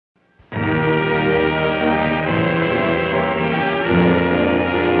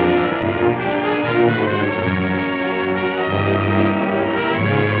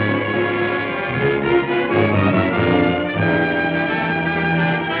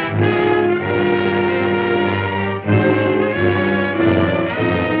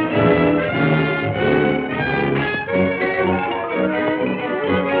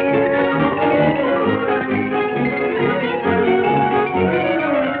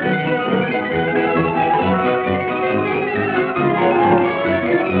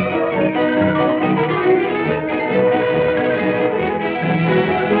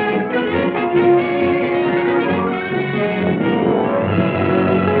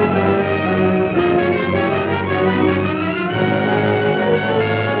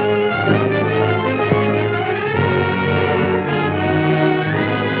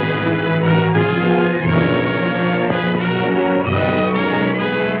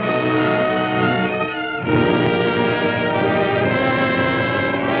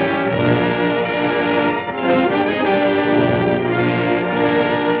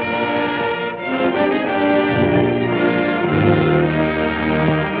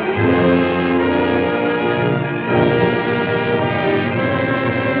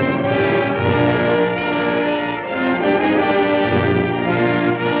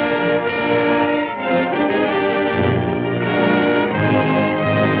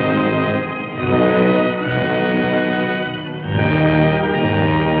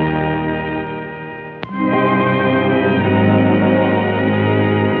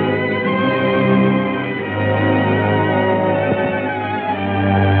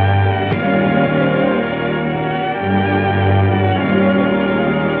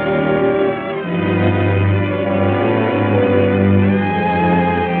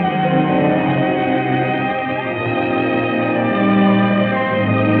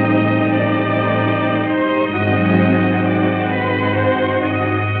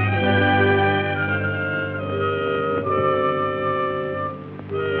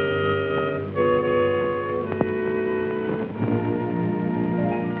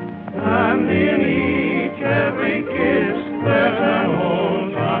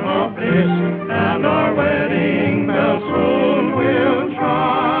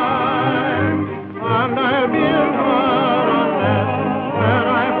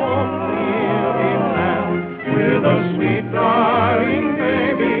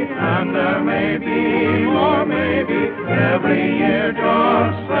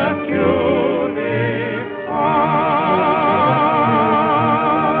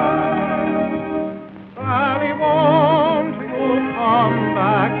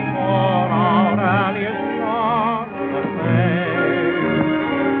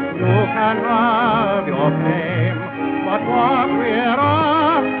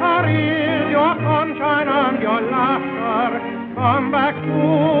come back to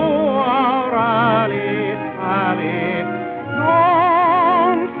our alley, alley.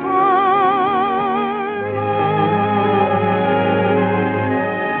 Don't sigh,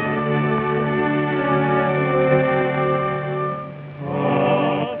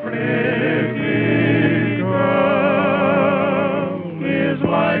 a pretty girl is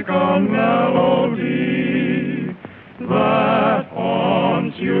like a melody that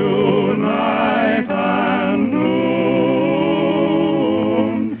haunts you night and noon.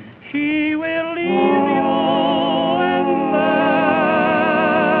 She will leave you and then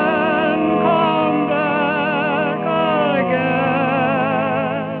come back again.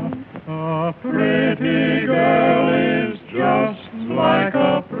 A pretty girl is just like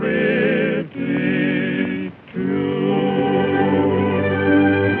a pretty tune.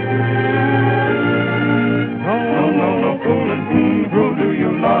 No fooling, who do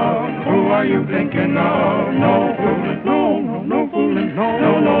you love? Who are you thinking of? No fooling, no fooling, no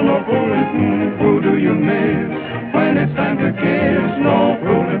fooling. Who do you miss when it's time to kiss? No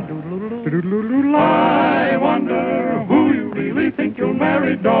fooling. I wonder who you really think you'll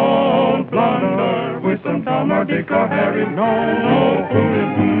marry. Don't blunder with some Tom or Dick or Harry. No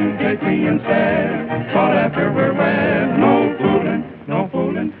fooling. Take me instead, but after we're wed. No fooling, no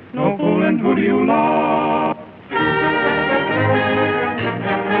fooling, no fooling. Who do you love?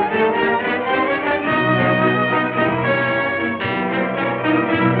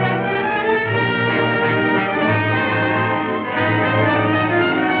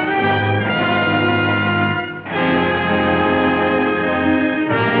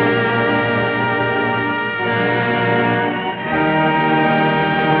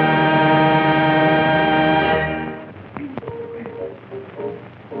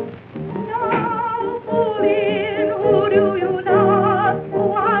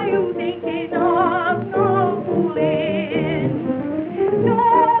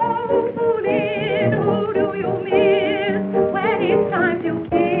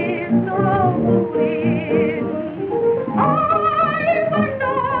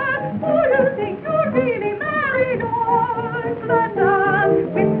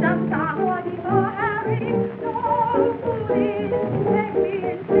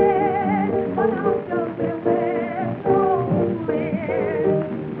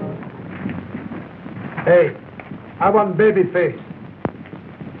 Hey, I want baby face.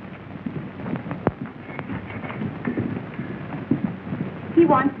 He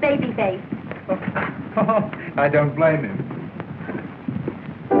wants baby face. I don't blame him.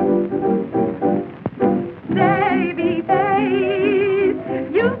 Baby face,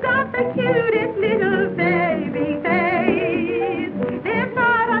 you've got the cutest little baby face. There's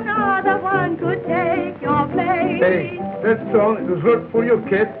not another one could take your place. Hey, that song is good for you,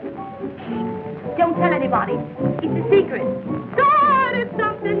 kid. Don't tell anybody. It's a secret. God, it's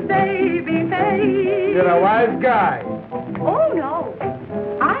something, baby face. You're a wise guy. Oh, no.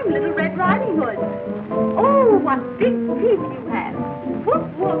 I'm Little Red Riding Hood. Oh, what big teeth you have. Whoop,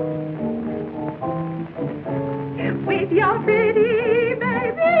 whoop. With your pretty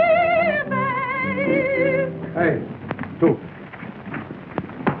baby face. Hey, two.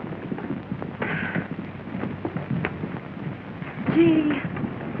 Gee,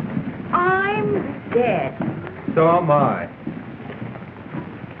 I'm dead. So am I.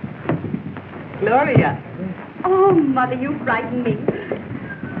 Gloria. Oh, Mother, you frightened me.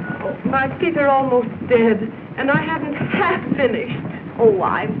 Oh, my teeth are almost dead, and I haven't half finished. Oh,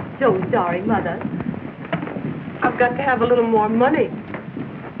 I'm so sorry, Mother. I've got to have a little more money.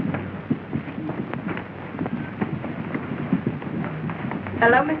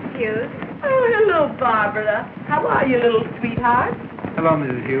 Hello, Mrs. Hughes. Oh, hello, Barbara. How are you, little sweetheart? Hello,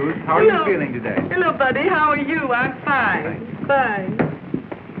 Mrs. Hughes. How are you feeling today? Hello, buddy. How are you? I'm fine. Fine.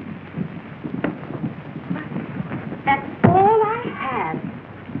 That's all I have.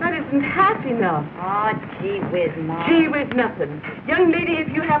 That isn't half enough. Oh, gee whiz, Mom. Gee whiz, nothing. Young lady, if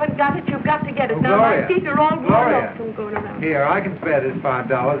you haven't got it, you've got to get it. Oh, now, Gloria. my teeth are all worn Gloria. off from going around. Here, I can spare this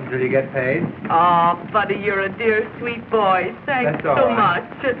 $5 until you get paid. Oh, buddy, you're a dear, sweet boy. Thanks That's all so right.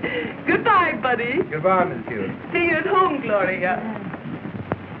 much. Goodbye, buddy. Goodbye, Mrs. Hughes. See you at home, Gloria.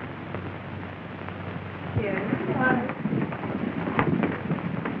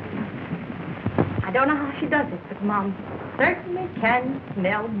 I don't know how she does it, but Mom certainly can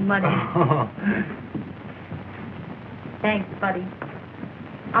smell money. Thanks, buddy.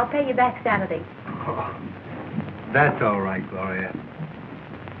 I'll pay you back Saturday. That's all right, Gloria.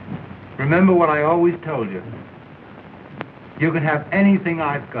 Remember what I always told you. You can have anything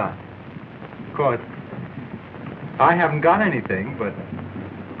I've got. Of course, I haven't got anything, but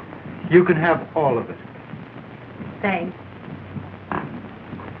you can have all of it. Thanks.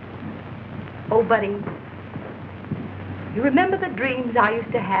 Oh, buddy, you remember the dreams I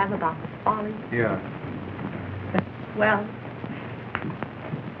used to have about the Follies? Yeah. Well,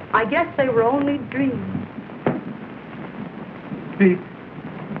 I guess they were only dreams. Pete,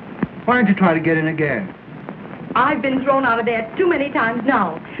 why don't you try to get in again? I've been thrown out of there too many times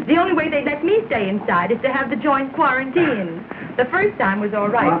now. The only way they let me stay inside is to have the joint quarantine. The first time was all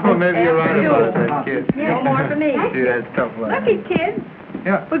right. Well, maybe you're right about that, kid. No more for me. See, that's tough luck. Looky, kids.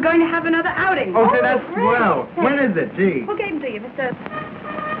 Yeah. We're going to have another outing. Oh, say, that's great. swell. When is it? Gee. Who gave them to you, Mr.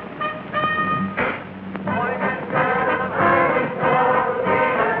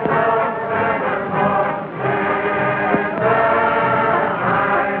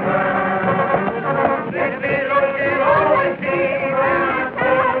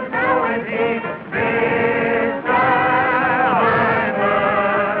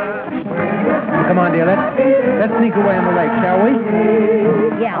 Come on, dear. Let's sneak away on the lake, shall we?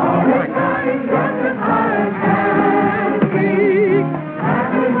 Yeah.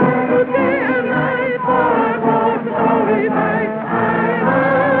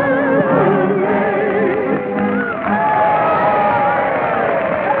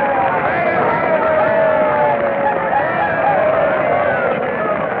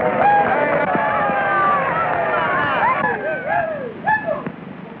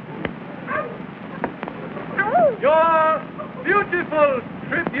 Your beautiful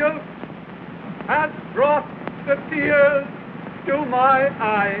tribute has brought the tears to my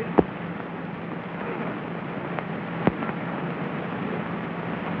eyes.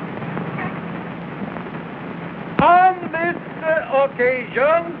 On this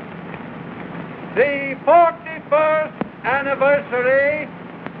occasion, the 41st anniversary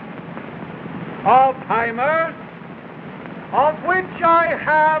of Heimers, of which I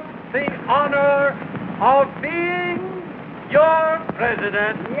have the honor of being your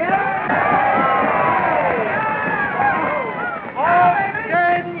president. Of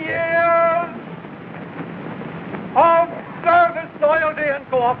 10 years of service, loyalty, and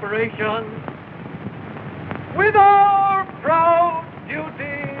cooperation with our proud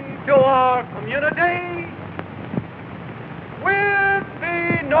duty to our community, with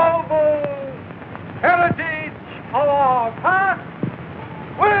the noble heritage of our past,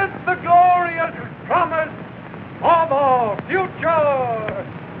 with the glorious promise of our future,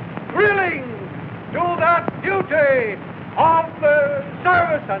 thrilling to that duty of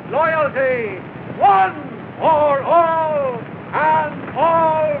service and loyalty, one for all and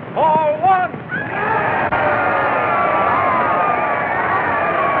all for one.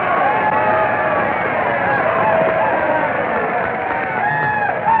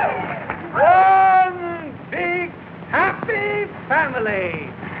 One big happy family.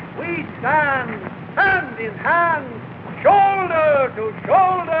 We stand hand in hand, shoulder to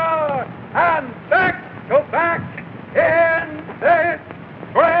shoulder, and back to back in this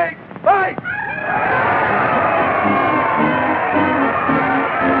great fight.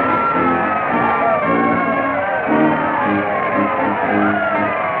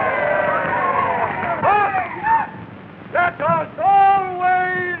 Let us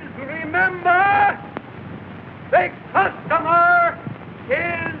always remember the customer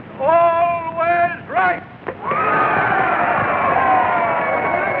is always right.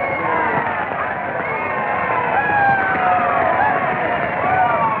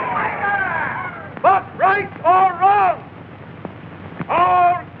 But right or wrong,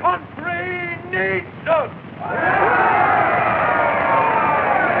 our country needs us.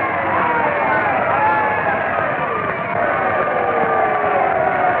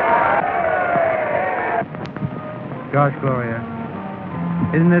 Gosh, Gloria,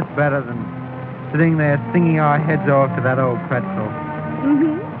 isn't this better than sitting there singing our heads off to that old pretzel?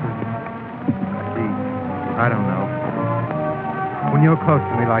 Mm-hmm. Gee, I don't know. When you're close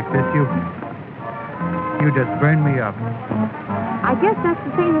to me like this, you just burn me up. I guess that's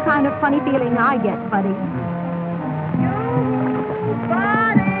the same kind of funny feeling I get, buddy.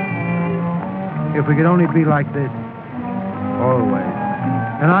 If we could only be like this, always.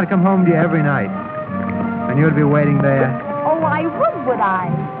 And I'd come home to you every night. And you'd be waiting there. Oh, I would I?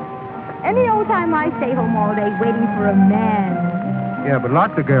 Any old time I stay home all day waiting for a man. Yeah, but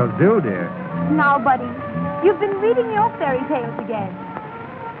lots of girls do, dear. Now, buddy, you've been reading your fairy tales again.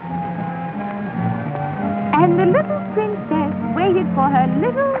 And the little princess waited for her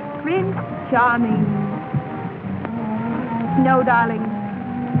little Prince Charming. No, darling,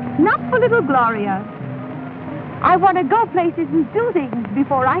 not for little Gloria. I want to go places and do things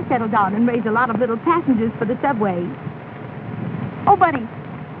before I settle down and raise a lot of little passengers for the subway. Oh, buddy,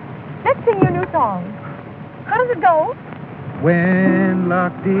 let's sing your new song. How does it go? When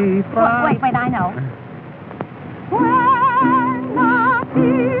luck defies... Wait, I know. When luck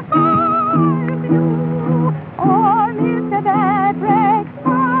defies you, or if the bad breaks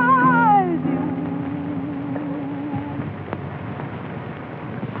spies you,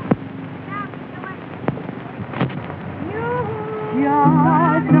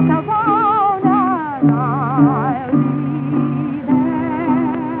 just look around and I'll be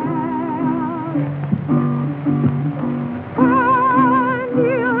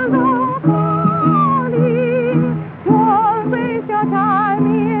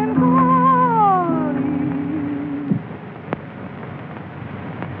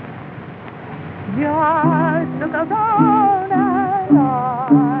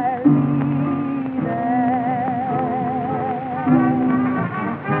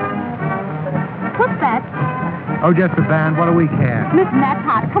Oh, just a band. What do we care? Listen, that's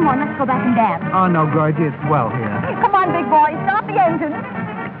hot. Come on, let's go back and dance. Oh, no, Gorgie. It's swell here. Come on, big boy. Stop the engine.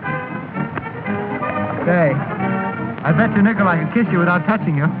 Say, I bet you nickel I can kiss you without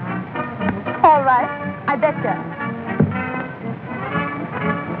touching you. All right. I betcha.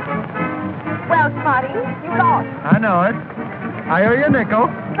 Well, Smarty, you lost. I know it. I owe you a nickel.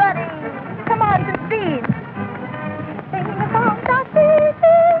 Buddy, come on to speed. Singing the song,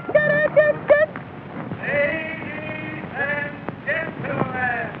 Ladies and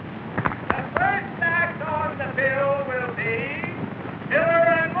gentlemen, the first act on the bill will be Miller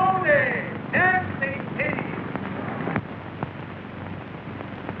and Mooney, Dancing Kitty.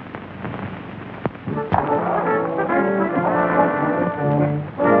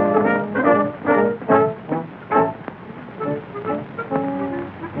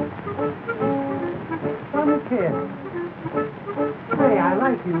 Some kid. Say, I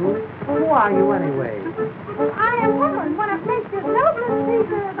like you. Who are you anyway? I am Helen, one of nature's noblest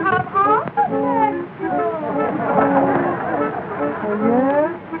creatures of all the Oh, yeah?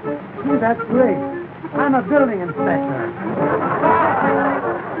 Gee, that's great. I'm a building inspector.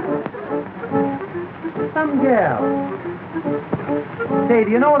 Some girl. Say,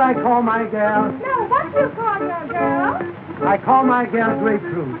 do you know what I call my girl? No, what do you call your girl? I call my girl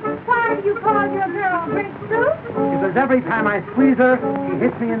Grapefruit. Why do you call your girl Grapefruit? Because every time I squeeze her, she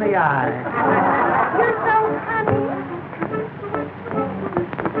hits me in the eye. You're so funny.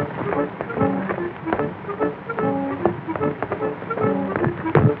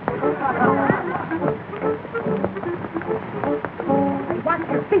 Watch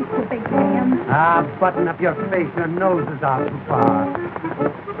your feet, you big man. Ah, button up your face. Your nose is out too far.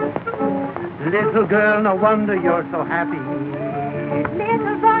 Little girl, no wonder you're so happy.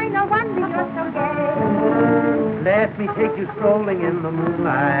 Little boy, no wonder you're so gay. Let me take you strolling in the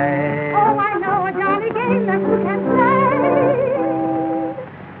moonlight. Oh, I know a jolly game that you can play.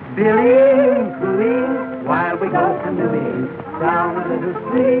 Billing, cooing, while we go canoeing. Down a little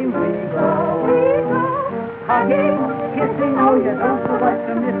stream we go. Hugging, kissing, oh, you don't know what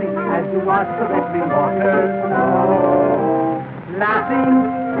you're missing as you watch the rippling waters flow. Laughing,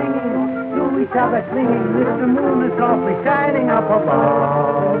 singing, to each other clinging, Mr. Moon is softly shining up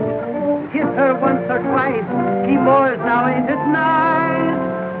above. Kiss her once or twice, keep boys now, ain't it nice?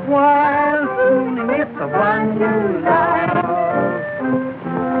 While swooning with the one you love.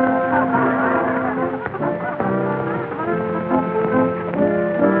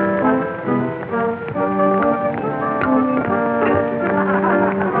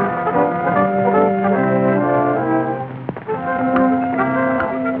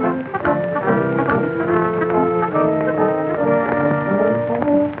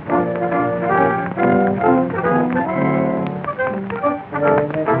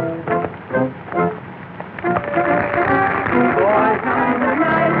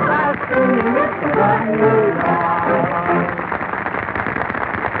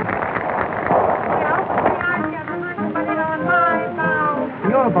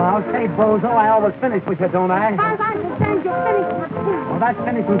 Hey, Bozo, I always finish with you, don't I? As far as I'm concerned, you're finished with me. Well, that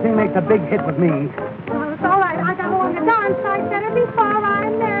finishing thing makes a big hit with me. Well, it's all right. I got along a darn sight better before I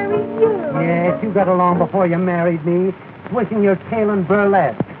married you. Yes, you got along before you married me, swishing your tail in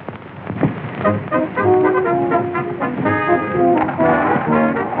burlesque.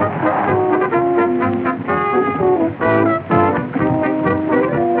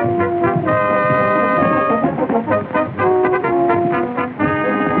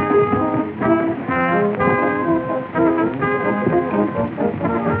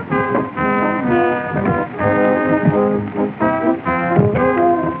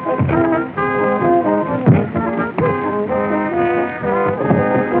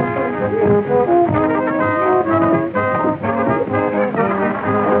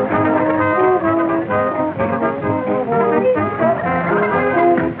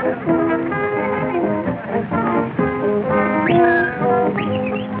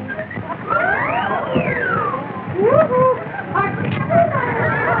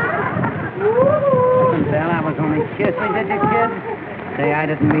 kiss me, did you, kid? Say, I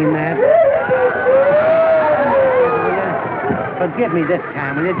didn't mean that. Will you? Forgive me this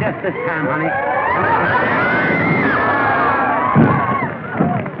time, will you? Just this time, honey.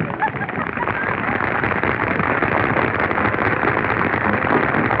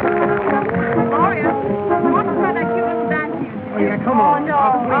 Gloria, what's that cute little dance you do? Oh, yeah, come on. Oh, no.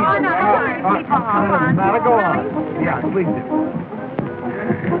 Oh, no, come on. Now, go on. Yeah, please do.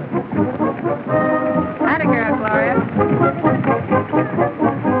 Atta girl, Gloria.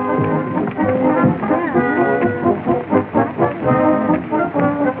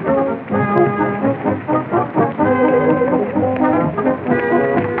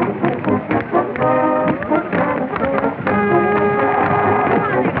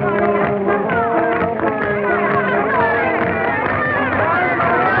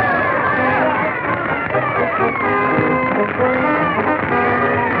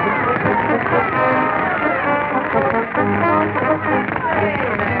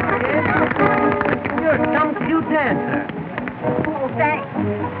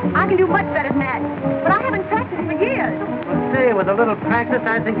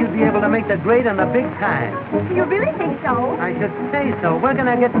 I think you'd be able to make the grade on the big time. You really think so? I should say so. Where can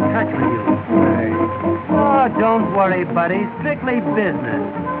I get in touch with you? Hey. Oh, don't worry, buddy. Strictly business.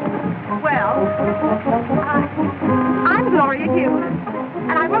 Well, I'm Gloria Hughes,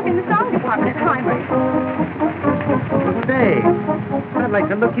 and I work in the song department at Heinrich. Well, say, I'd like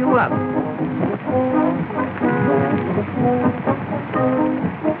to look you up.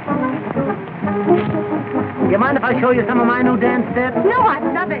 You mind if I show you some of my new dance steps? No, I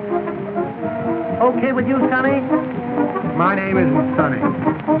love it. Okay with you, Sonny? My name isn't Sonny.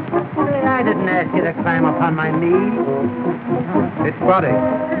 Say, I didn't ask you to climb up on my knee. It's Buddy.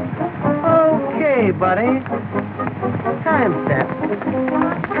 Okay, buddy. Time step.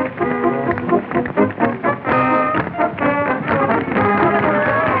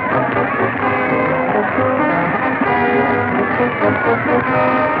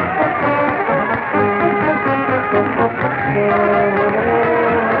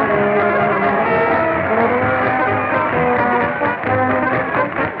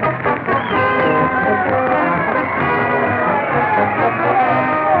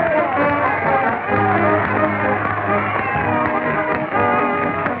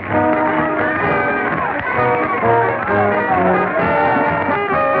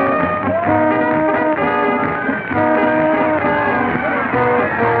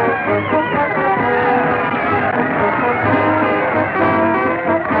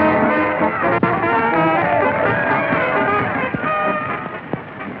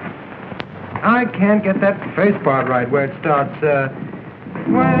 I can't get that face part right where it starts,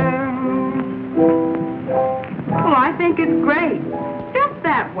 Oh, I think it's great. Just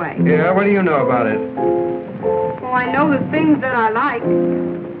that way. Yeah, what do you know about it? Oh, I know the things that I like.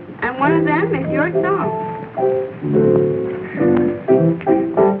 And one of them is your song.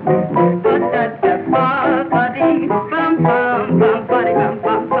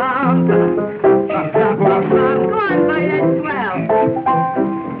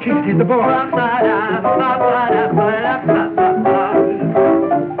 She's hit the ball.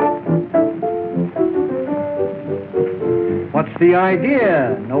 What's the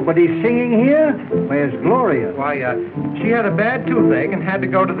idea? Nobody singing here? Where's Gloria? Why, she had a bad toothache and had to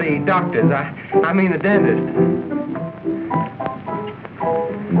go to the doctor's. I mean the dentist.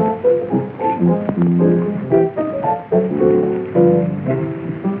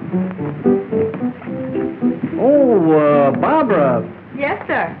 Oh, Barbara. Yes,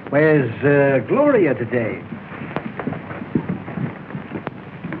 sir. Where's Gloria today?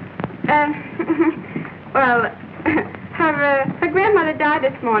 Well, her grandmother died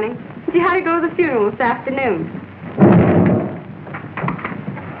this morning. She had to go to the funeral this afternoon.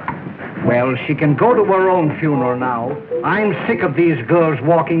 Well, she can go to her own funeral now. I'm sick of these girls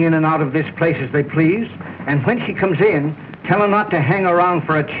walking in and out of this place as they please. And when she comes in, tell her not to hang around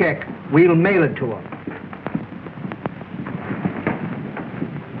for a check. We'll mail it to her.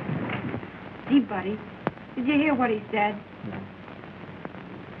 Gee, buddy, did you hear what he said?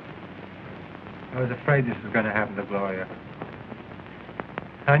 I was afraid this was going to happen to Gloria.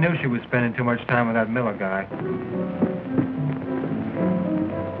 I knew she was spending too much time with that Miller guy.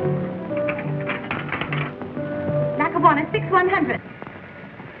 Lackawanna, 6100.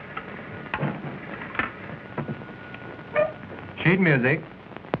 Sheet music.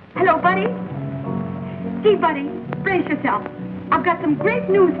 Hello, Buddy. Gee, Buddy, brace yourself. I've got some great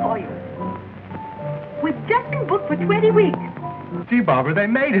news for you. We've just been booked for 20 weeks. Gee, Barbara, they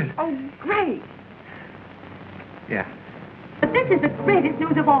made it. Oh, great. Yeah. But this is the greatest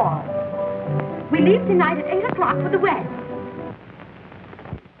news of all. We leave tonight at 8 o'clock for the West.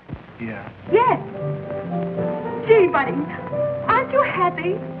 Yeah. Yes. Gee, buddy, aren't you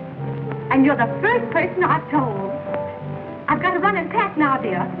happy? And you're the first person I've told. I've got to run and pack now,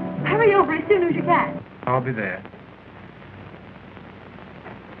 dear. Hurry over as soon as you can. I'll be there.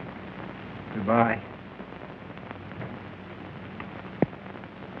 Goodbye.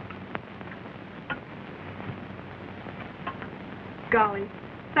 Golly,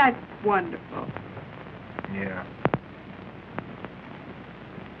 that's wonderful. Yeah.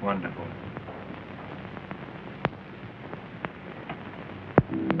 Wonderful.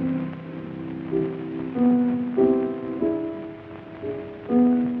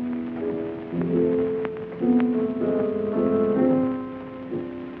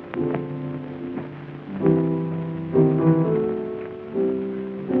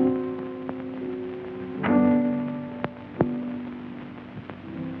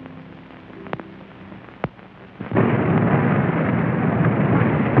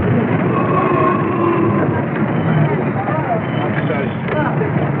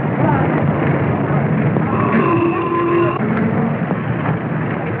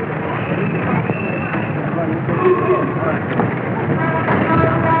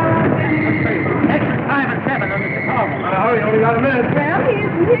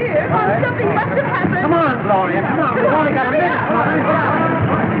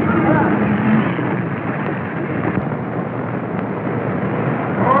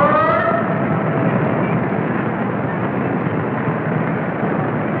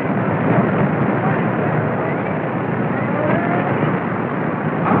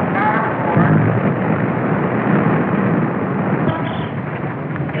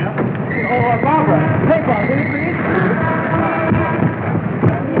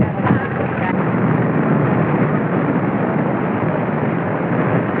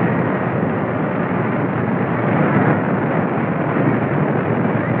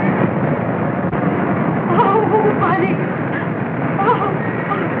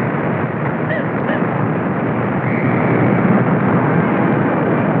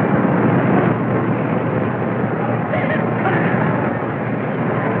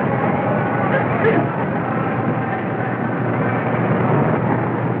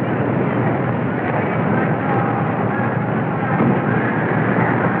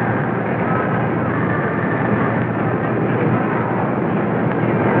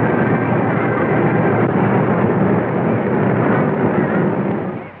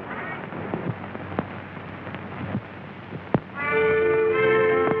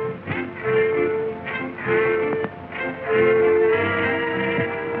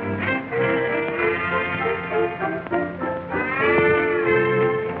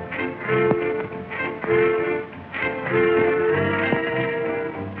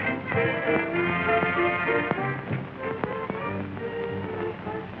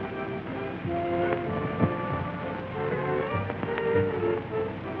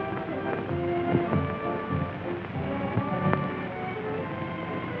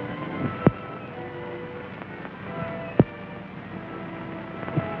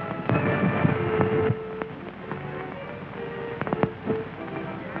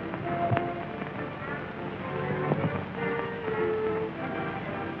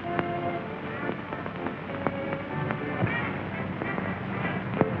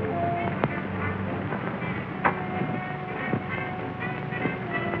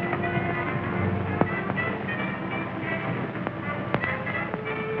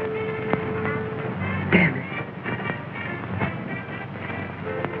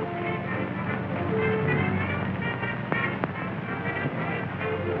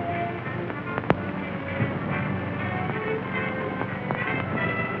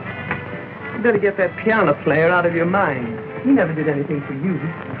 You better get that piano player out of your mind. He never did anything for you.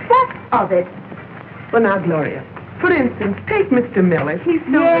 What of it? Well, now, Gloria, for instance, take Mr. Miller. He's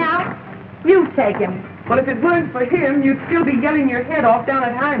so... Yeah? You take him. Well, if it weren't for him, you'd still be yelling your head off down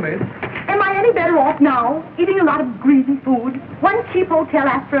at Heimer's. Am I any better off now, eating a lot of greasy food, one cheap hotel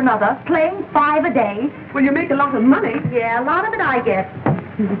after another, playing 5 a day? Well, you make a lot of money. Yeah, a lot of it I get.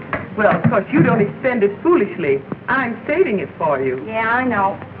 Well, of course, you'd only spend it foolishly. I'm saving it for you. Yeah, I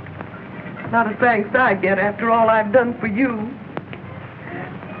know. Not the thanks I get after all I've done for you.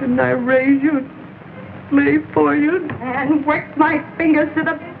 Didn't I raise you, slave for you? And worked my fingers to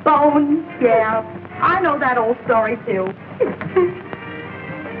the bone. Yeah, I know that old story, too.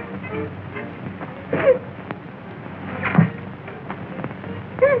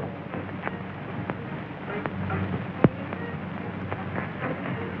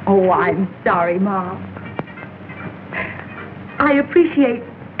 Oh, I'm sorry, Ma. I appreciate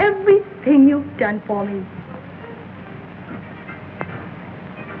everything you've done for me.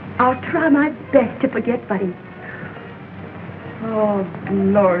 I'll try my best to forget, Buddy. Oh,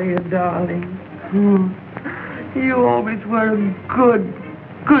 Gloria, darling. You always were a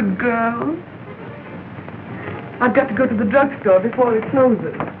good girl. I've got to go to the drugstore before it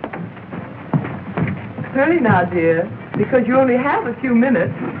closes. Hurry now, dear, because you only have a few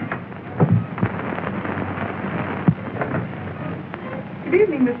minutes. Good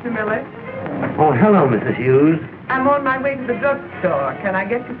evening, Mr. Miller. Oh, hello, Mrs. Hughes. I'm on my way to the drugstore. Can I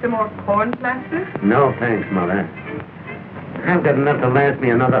get you some more corn plasters? No, thanks, Mother. I've got enough to last me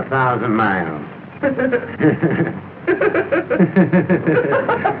another 1,000 miles.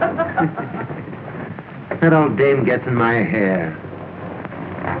 That old dame gets in my hair.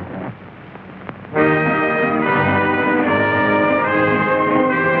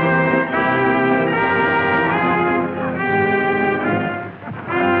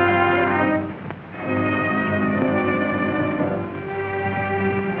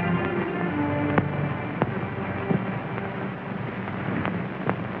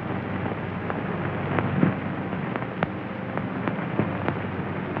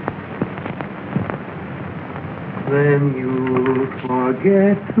 When you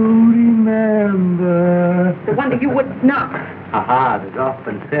forget to remember. The wonder you wouldn't knock. Aha, there's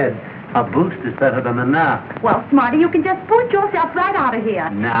often said, a boost is better than a knock. Well, Smarty, you can just put yourself right out of here.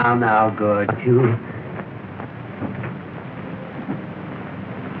 Now, good. You...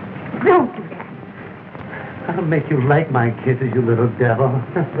 Don't do that. I'll make you like my kisses, you little devil.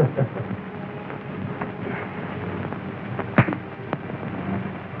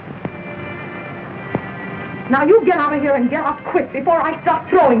 Now you get out of here and get off quick before I start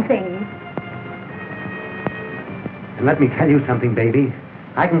throwing things. And let me tell you something, baby.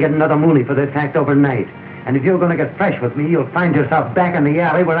 I can get another moonie for this act overnight. And if you're going to get fresh with me, you'll find yourself back in the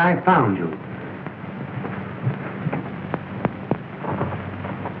alley where I found you.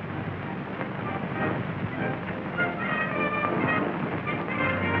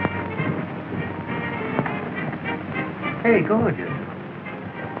 Hey, gorgeous.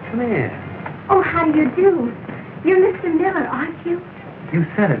 Come here. Oh, how do you do? You're Mr. Miller, aren't you? You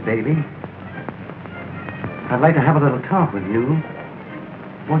said it, baby. I'd like to have a little talk with you.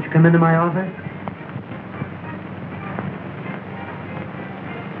 Won't you come into my office?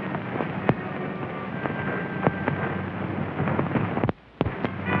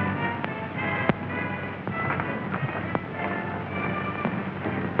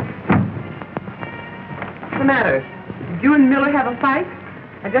 What's the matter? Did you and Miller have a fight?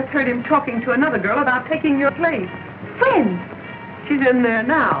 I just heard him talking to another girl about taking your place. Friends. She's in there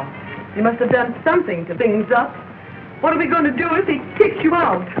now. You must have done something to things up. What are we going to do if he kicks you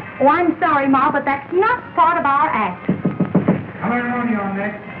out? Oh, I'm sorry, Ma, but that's not part of our act. Come on, your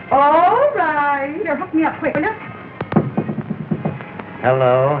neck. All right. Here, hook me up quick, will you?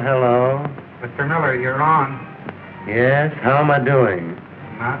 Hello. Mr. Miller, you're on. Yes, how am I doing?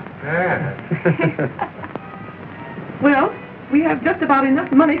 Not bad. Well, we have just about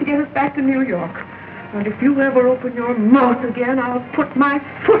enough money to get us back to New York. And if you ever open your mouth again, I'll put my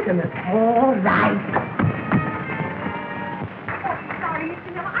foot in it. All right.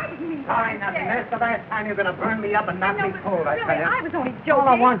 Sorry, nothing. That's the last time you're going to burn me up and knock me cold, I tell you. I was only joking. All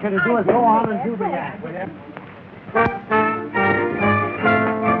I want you to do is go on and do the act, will you?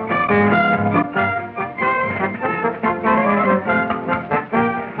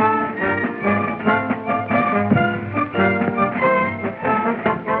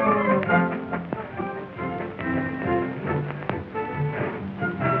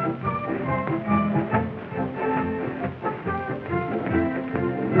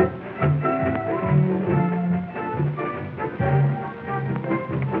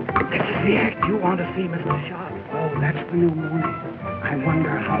 See, Mr. Sharp. Oh, that's the new movie. I wonder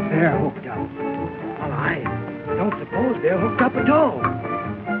how they're hooked up. Well, I don't suppose they're hooked up at all.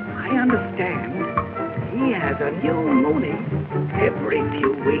 I understand he has a new moonie every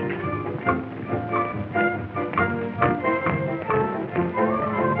few weeks.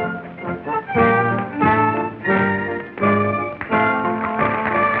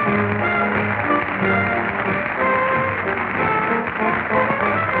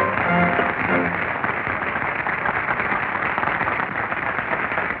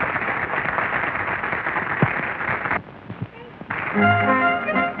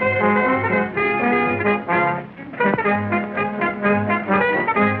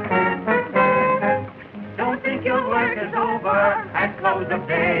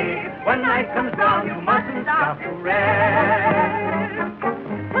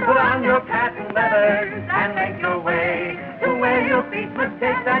 Put on your patent leathers and make your way to where you'll be feet must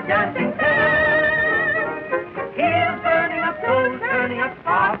take that dancing step. Heels burning up, toes turning up,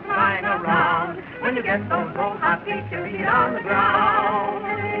 sparks flying around. When you get those old hot feet, your feet on the ground.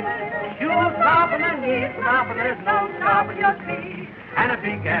 Shoes stopping and knees stopping, there's no stopping your feet. And a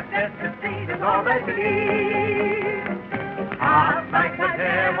big F-tested seat is all that you need. Hot like the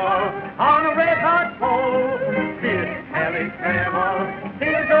devil on a red hot pole. This hellish devil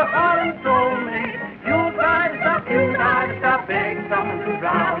steals your heart and soul, mate. You try to stop, begging someone to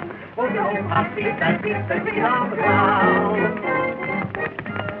drown. Oh, no, hot feet that feet on the ground.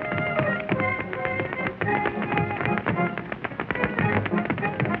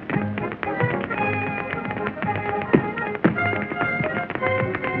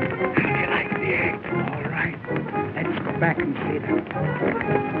 Back and see them.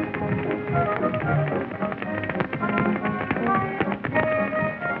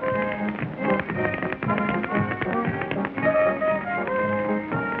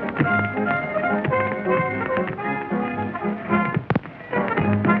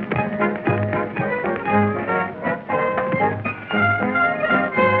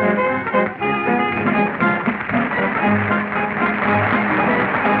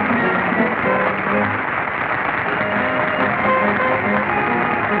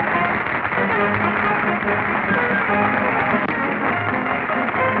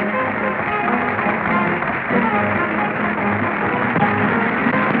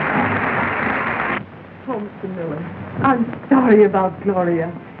 Sorry about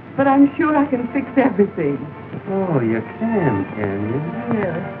Gloria, but I'm sure I can fix everything. Oh, you can you?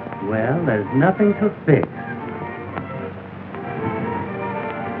 Yes. Well, there's nothing to fix.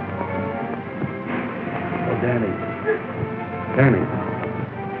 Oh, Danny. Danny.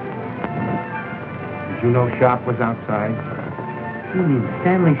 Did you know Sharp was outside? You mean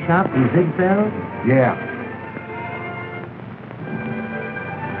Stanley Sharp from Ziegfeld? Yeah.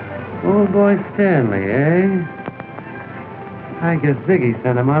 Old boy Stanley, eh? I guess Ziggy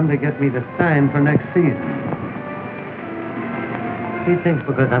sent him on to get me to sign for next season. He thinks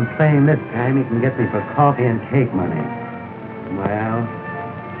because I'm playing this time, he can get me for coffee and cake money. Well,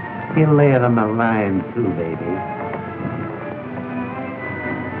 he'll lay it on the line, too, baby.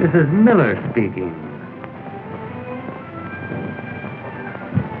 This is Miller speaking.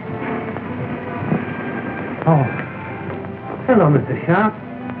 Oh, hello, Mr. Sharp.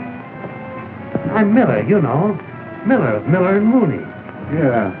 I'm Miller, you know. Miller of Miller and Mooney.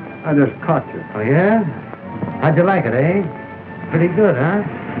 Yeah, I just caught you. Oh, yeah? How'd you like it, eh? Pretty good, huh?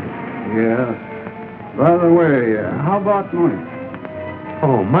 Yeah. By the way, how about money?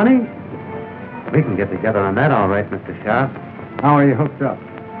 Oh, money? We can get together on that all right, Mr. Sharp. How are you hooked up?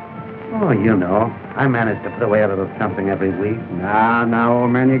 Oh, you know. I manage to put away a little something every week. Now,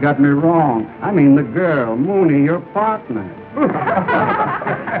 old man, you got me wrong. I mean the girl, Mooney, your partner.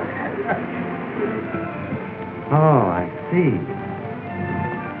 Oh, I see.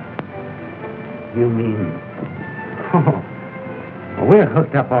 You mean... Oh, well, we're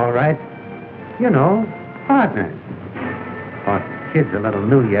hooked up all right. You know, partners. Oh, kid's a little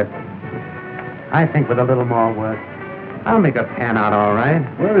new yet. I think with a little more work, I'll make her pan out all right.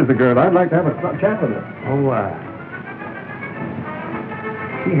 Where is the girl? I'd like to have a chat with her. Oh,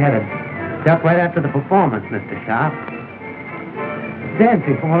 she had a duck right after the performance, Mr. Sharp.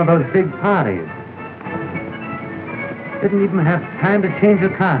 Dancing for one of those big parties. Didn't even have time to change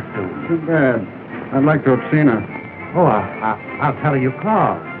her costume. Too bad. I'd like to have seen her. Oh, I'll tell her you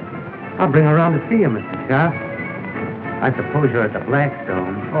called. I'll bring her around to see you, Mr. Sharp. I suppose you're at the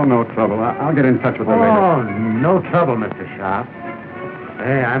Blackstone. Oh, no trouble. I'll get in touch with her later. Oh, no trouble, Mr. Sharp.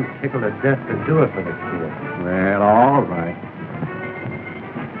 Hey, I'm tickled to death to do it for the kid. Well, all right.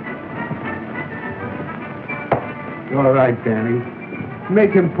 All right, Danny.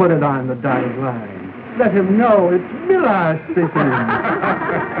 Make him put it on the dotted line. Let him know it's Miller speaking.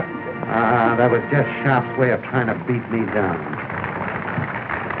 That was just Sharp's way of trying to beat me down.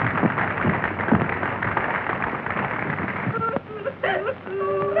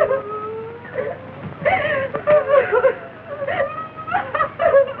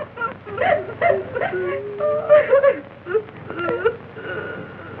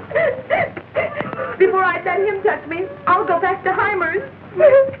 Before I let him touch me, I'll go back to Heimer's.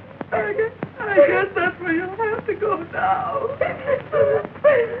 I guess that's where you'll have to go now.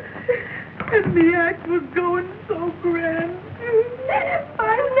 And the act was going so grand.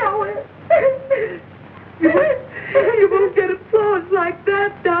 I know it. You won't get applause like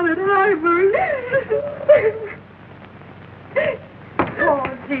that down at Heimer's. Oh,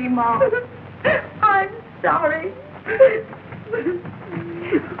 gee, Mom. I'm sorry.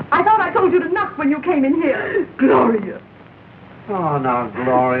 I thought I told you to knock when you came in here. Gloria, Oh, now,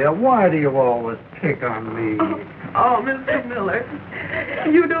 Gloria, why do you always pick on me? Oh, Mr. Miller,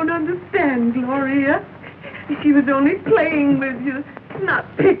 you don't understand, Gloria. She was only playing with you, not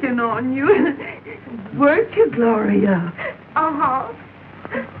picking on you. Weren't you, Gloria? Uh-huh.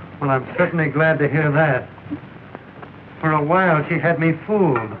 Well, I'm certainly glad to hear that. For a while, she had me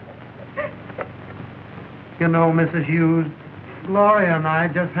fooled. You know, Mrs. Hughes, Gloria and I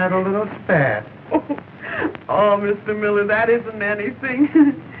just had a little spat. Oh, Mr. Miller, that isn't anything.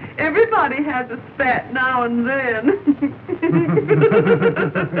 Everybody has a spat now and then.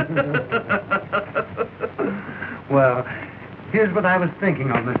 Well, here's what I was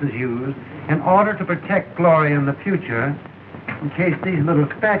thinking of, Mrs. Hughes. In order to protect Gloria in the future, in case these little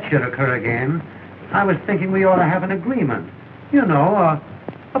spats should occur again, I was thinking we ought to have an agreement. You know,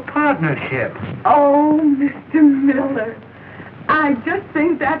 a partnership. Oh, Mr. Miller, I just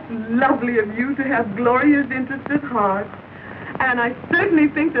think that's lovely of you to have Gloria's interest at heart. And I certainly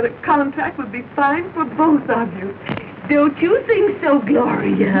think that a contract would be fine for both of you. Don't you think so,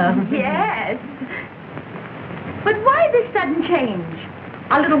 Gloria? Yes. But why this sudden change?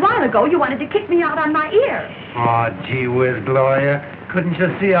 A little while ago, you wanted to kick me out on my ear. Oh, gee whiz, Gloria. Couldn't you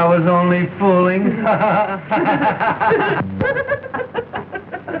see I was only fooling?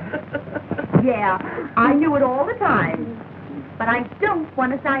 Yeah, I knew it all the time. But I don't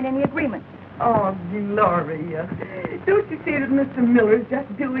want to sign any agreement. Oh, Gloria. Don't you see that Mr. Miller's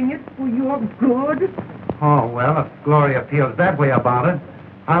just doing it for your good? Oh, well, if Gloria feels that way about it,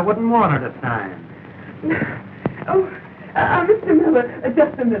 I wouldn't want her to sign. Oh, Mr. Miller,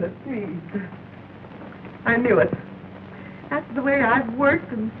 just a minute, please. I knew it. That's the way I've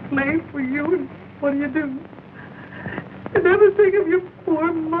worked and slaved for you, and what do you do? You never think of your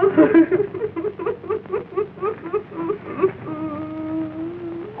poor mother.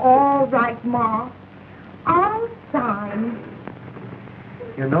 All right, Ma. I'll sign.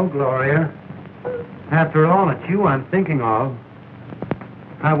 You know, Gloria, after all, it's you I'm thinking of.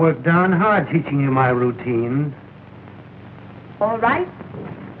 I worked darn hard teaching you my routine. All right.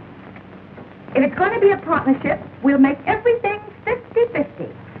 If it's going to be a partnership, we'll make everything 50-50.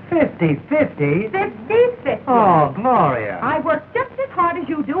 50-50? 50-50. Oh, Gloria. I work just as hard as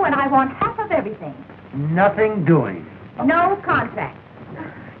you do, and I want half of everything. Nothing doing. No contract.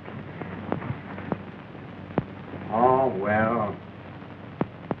 Oh, well.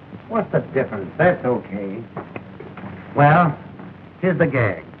 What's the difference? That's okay. Well, here's the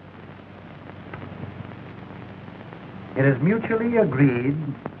gag. It is mutually agreed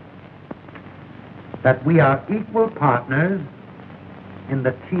that we are equal partners in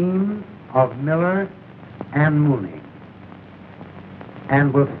the team of Miller and Mooney,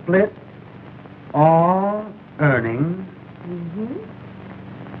 and will split all earnings,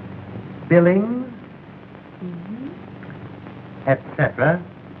 billings, etc.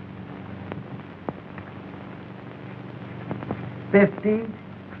 50-50.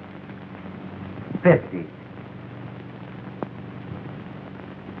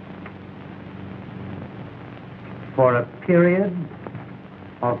 For a period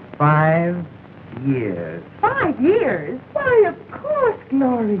of 5 years. 5 years? Why, of course,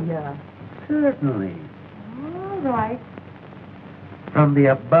 Gloria. Certainly. All right. From the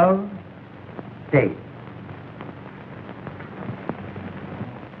above date.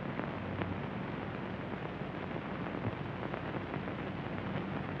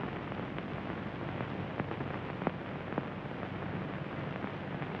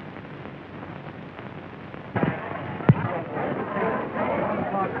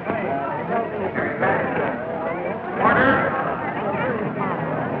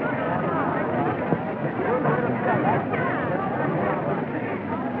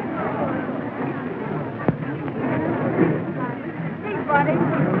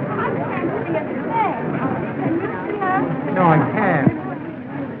 No, I can't.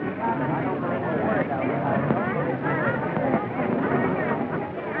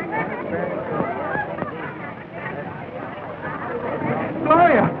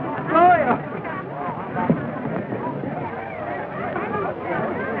 Gloria! Gloria!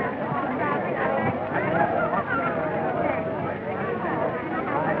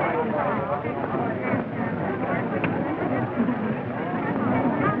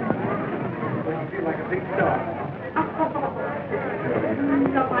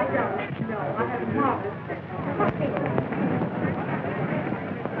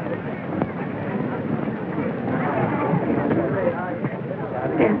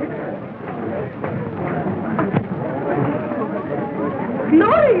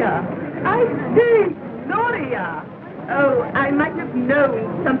 Gloria! I say, Gloria! Oh, I might have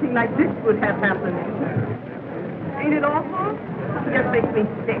known something like this would have happened. Ain't it awful? just makes me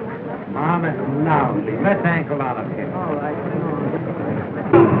sick. Mom, it's lousy. Let's ankle out of here. All right.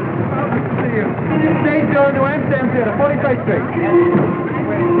 See you. Stage door into Amsterdam Theater, 41st Street.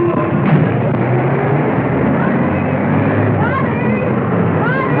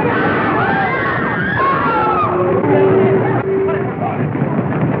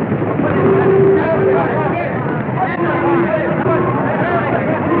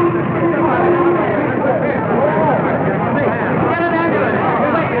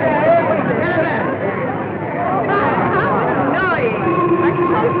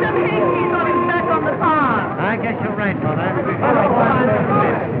 I guess you're right, Mother. All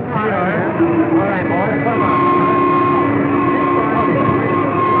right, boys, come on.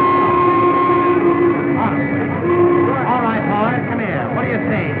 All right, boys, come here. What do you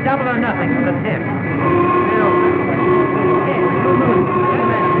say? Double or nothing for the tip.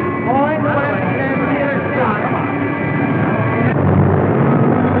 Boys,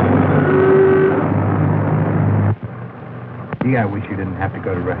 Gee, I wish you didn't have to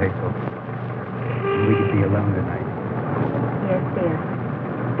go to rehearsal. We could be alone tonight. Yes, dear.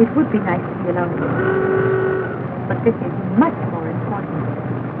 It would be nice to be alone. But this is much more important.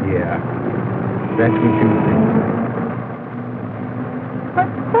 Yeah. That's what you think. But,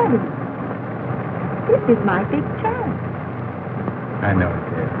 Buddy, this is my big chance. I know it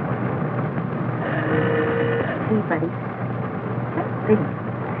is. Hey, Buddy, just think.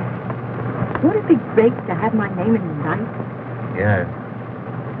 Wouldn't it be great to have my name in the night? Yeah.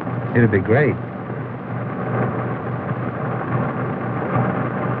 It'd be great.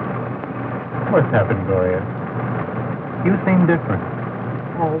 What's happened, Gloria? You seem different.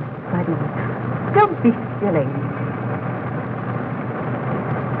 Oh, Buddy, don't be silly.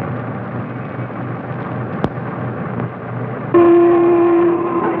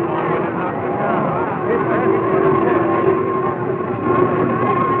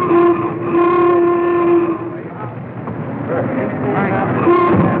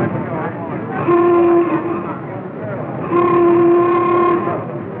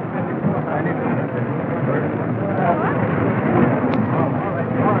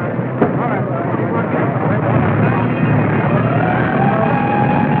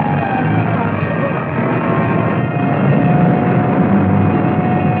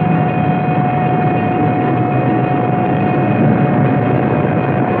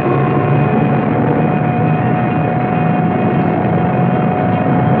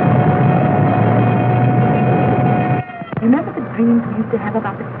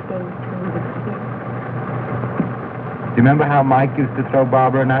 Remember how Mike used to throw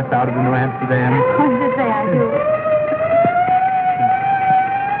Barbara and us out of New Amsterdam? What did you say I do?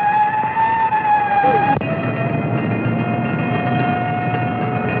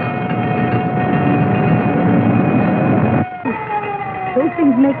 Those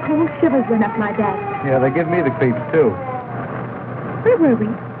things make cold shivers run up my back. Yeah, they give me the creeps, too. Where were we?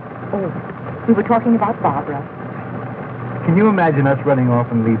 Oh, we were talking about Barbara. Can you imagine us running off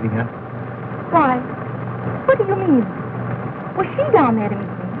and leaving her? Why? What do you mean? Was she down there to meet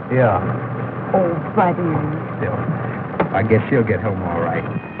me? Yeah. Oh, Buddy. Still, I guess she'll get home all right.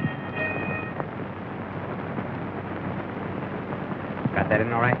 Got that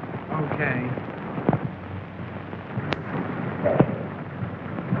in all right? Okay.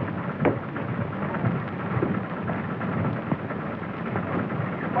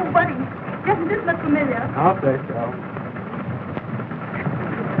 Oh, Buddy, doesn't this look familiar? I'll say so.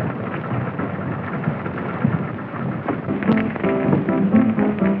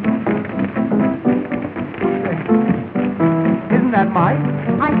 Mike?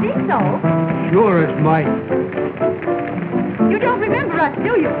 I think so. Sure, it's Mike. You don't remember us,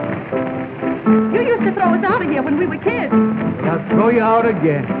 do you? You used to throw us out of here when we were kids. I'll throw you out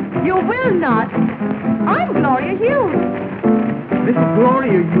again. You will not. I'm Gloria Hughes. Miss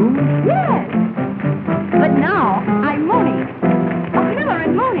Gloria Hughes? Yes. But now, I'm Mooney. Oh, Miller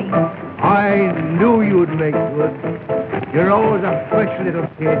and Mooney. I knew you'd make good. You're always a fresh little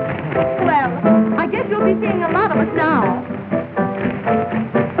kid. Well, I guess you'll be seeing a lot of us now.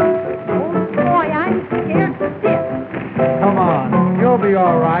 Come on, you'll be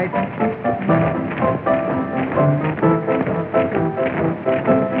all right.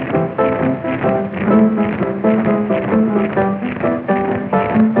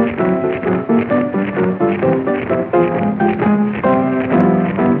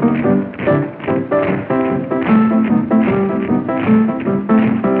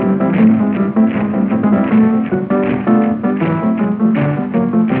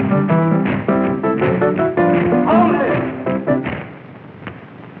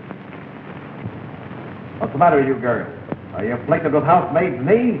 What's the matter with you girls? I Are you afflicted with housemaid's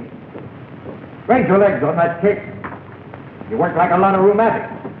knee? Raise your legs on that kick. You work like a lot of rheumatics.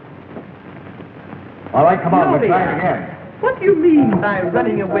 All right, come on, we'll try it again. What do you mean by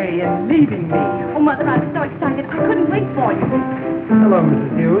running away and leaving me? Oh, Mother, I'm so excited. I couldn't wait for you. Hello,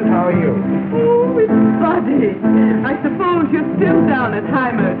 Mrs. Hughes. How are you? Oh, it's Buddy. I suppose you're still down at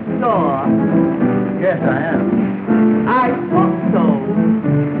Heimer's store. Yes, I am. I thought so.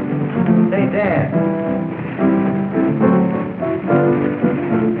 Say, Dad.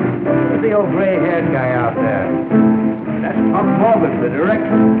 Who's the old gray-haired guy out there? That's Pop Morgan, the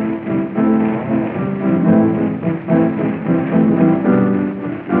director.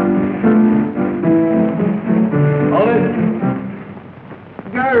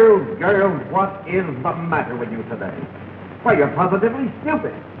 Girl, what is the matter with you today? Why, you're positively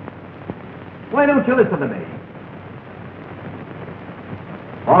stupid. Why don't you listen to me?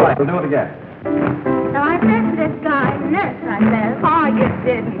 All right, we'll do it again. So I said to this guy, nurse, I said. Oh, you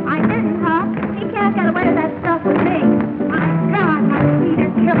didn't. I didn't, huh? He can't get away with that stuff with me. My God, my feet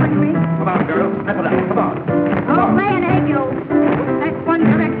are killing me. Come on, girl. Step it up. Come on. Oh, lay an egg, you. That's one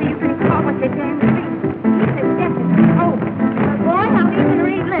director you can call what they came to be. He's a deputy. Oh, the boy, how he can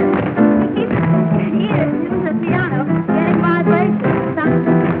read lips. He is using the piano, getting vibrations or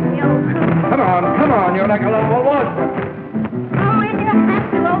something. The old coot. Come on. You're like a little wasp. Oh, in your hat,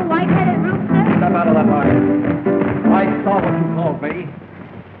 you old white-headed rooster. Step out of that line. I saw what you called me.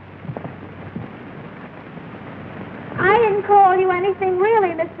 I didn't call you anything really,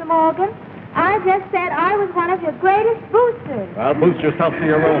 Mr. Morgan. I just said I was one of your greatest boosters. Well, boost yourself to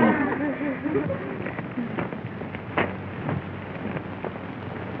your room.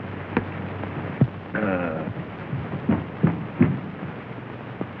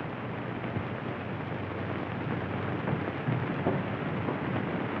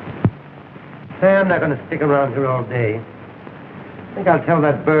 Say, I'm not going to stick around here all day. I think I'll tell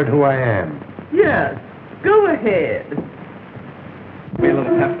that bird who I am. Yes, go ahead. Be a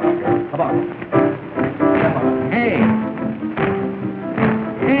little pep now, girl. Come on. Step on. Hey!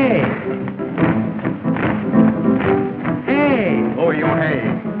 Who are you, hey?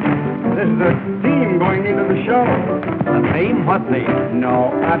 This is a team going into the show. A theme? What theme?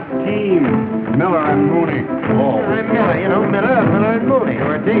 No, a team. Miller and Mooney. Oh. I'm Miller, Miller and Mooney.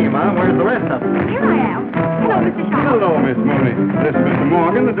 You're a team, huh? Where's the rest of them? Here I am. Hello, Mr. Shaw. Hello, Miss Mooney. This is Mr.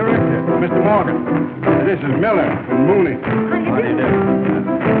 Morgan, the director. Mr. Morgan. This is Miller and Mooney. How do you do?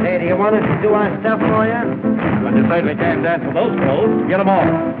 Hey, do you want us to do our stuff for you? But you certainly can't dance with those clothes. Get them off.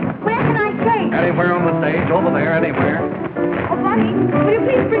 Where can I change? Anywhere on the stage, over there, anywhere. Oh, Buddy, will you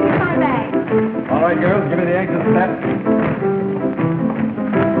please bring me my bag? All right, girls, give me the exit step.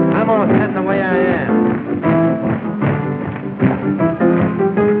 I'm all set the way I am.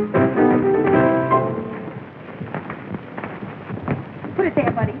 Put it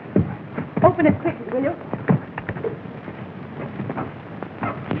there, Buddy. Open it quickly, will you?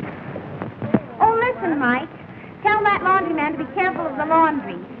 Oh, listen, Mike. Tell that laundryman to be careful of the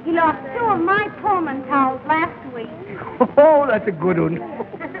laundry. He lost 2 of my Pullman towels last week. Oh, that's a good one.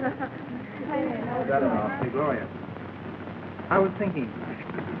 Hey, Gloria. I was thinking,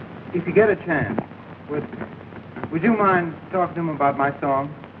 if you get a chance, would you mind talking to him about my song?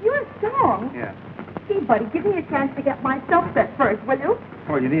 Your song? Yeah. Gee, Buddy, give me a chance to get myself set first, will you?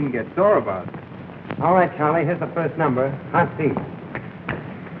 Well, you needn't get sore about it. All right, Charlie, here's the first number. Hot seat.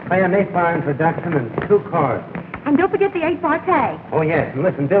 Play an 8-bar introduction and 2 chords. And don't forget the 8-bar tag. Oh, yes. And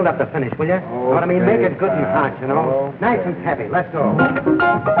listen, build up the finish, will you? Know what I mean? Make it good and hot, you know? Nice and heavy. Let's go.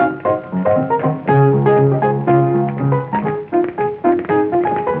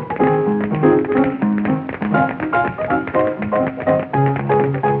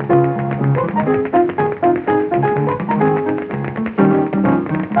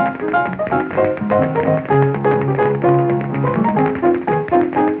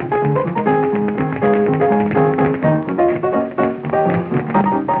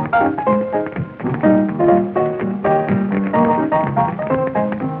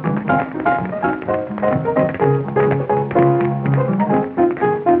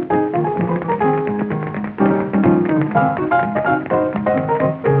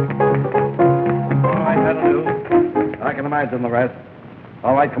 And the rest.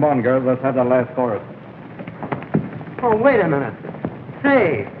 All right, come on, girls. Let's have that last chorus. Oh, wait a minute.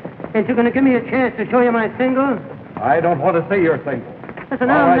 Say, ain't you going to give me a chance to show you my single? I don't want to see your single. Listen,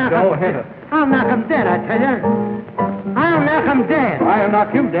 All I'll right, knock go him ahead. I'll knock him dead, I tell you. I'll knock him dead. I'll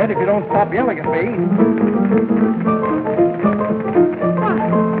knock you dead if you don't stop yelling at me.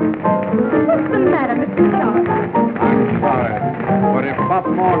 What's the matter, Mr. Shaw? I'm sorry. But if Pop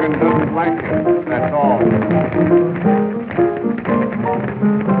Morgan doesn't like it, that's all.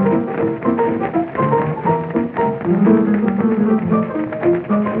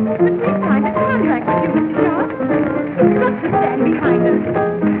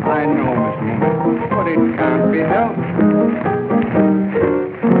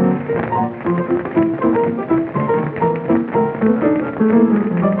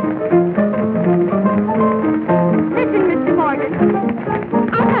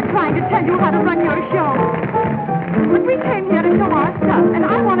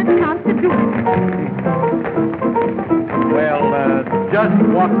 Just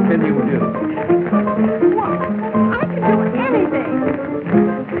what can you do? What? I can do anything.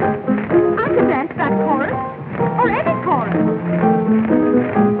 I can dance that chorus, or any chorus.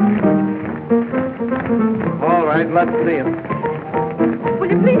 All right, let's see it. Will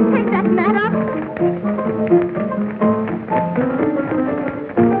you please take that mat up?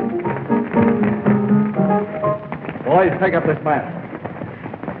 Boys, take up this mat.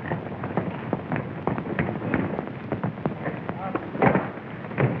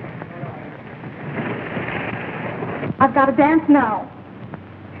 I've got to dance now.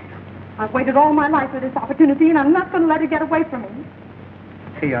 I've waited all my life for this opportunity, and I'm not going to let it get away from me.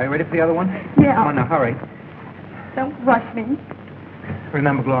 Hey, are you ready for the other one? Yeah. Come on, now, hurry. Don't rush me.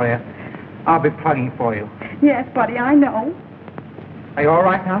 Remember, Gloria, I'll be plugging for you. Yes, buddy, I know. Are you all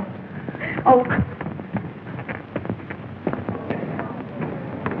right now? Oh.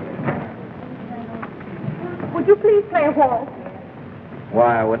 Would you please play a waltz?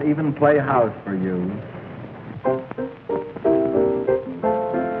 Why, I would even play house for you.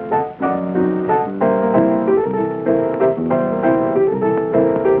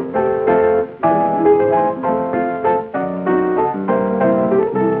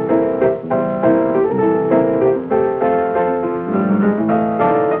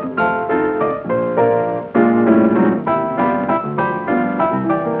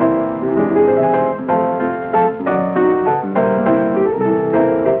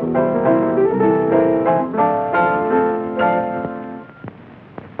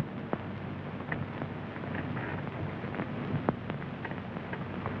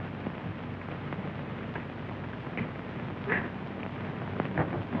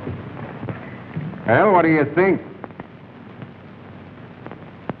 Well, what do you think?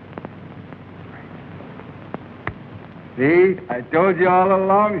 See, I told you all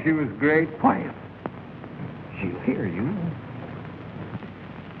along she was great. Quiet. She'll hear you.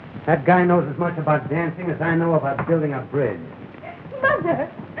 That guy knows as much about dancing as I know about building a bridge. Mother,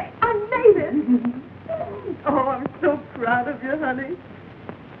 I made it. Oh, I'm so proud of you, honey.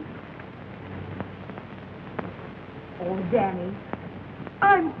 Oh, Danny,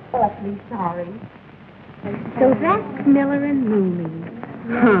 I'm awfully sorry. So that's Miller and Mooney.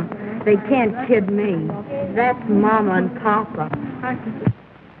 Huh. They can't kid me. That's Mama and Papa.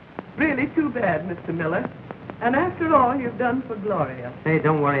 Really too bad, Mr. Miller. And after all you've done for Gloria. Hey,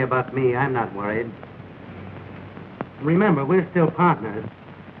 don't worry about me. I'm not worried. Remember, we're still partners.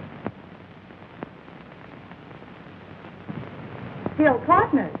 Still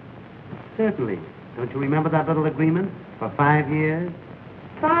partners. Certainly. Don't you remember that little agreement? For 5 years?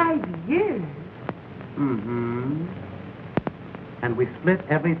 5 years? Mm-hmm. And we split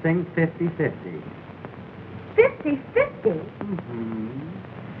everything 50-50. 50-50? Mm-hmm.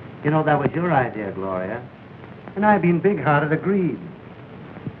 You know, that was your idea, Gloria. And I, being big-hearted, agreed.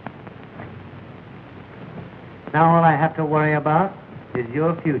 Now all I have to worry about is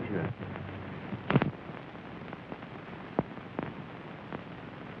your future.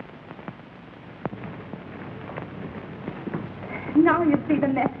 Now you see the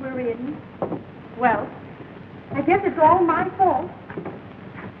mess we're in. Well, I guess it's all my fault.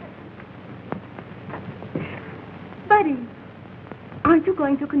 Buddy, aren't you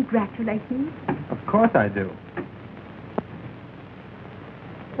going to congratulate me? Of course I do.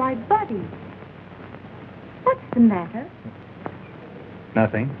 Why, Buddy, what's the matter?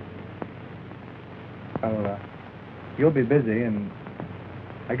 Nothing. Well, you'll be busy, and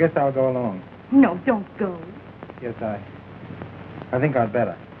I guess I'll go along. No, don't go. Yes, I think I'd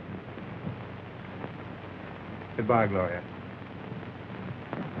better. Goodbye, Gloria.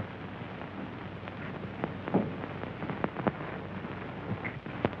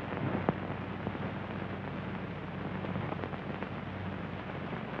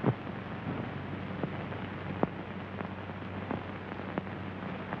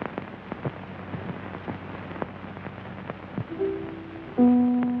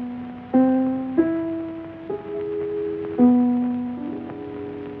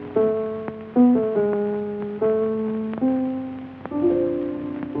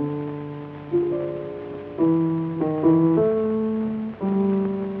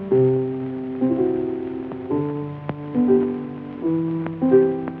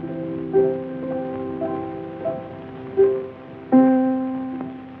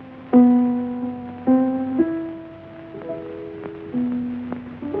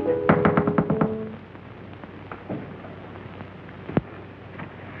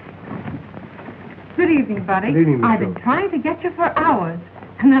 Buddy. Good evening, Miss I've been Rose. trying to get you for hours,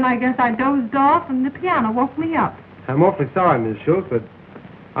 and then I guess I dozed off and the piano woke me up. I'm awfully sorry, Miss Schultz, but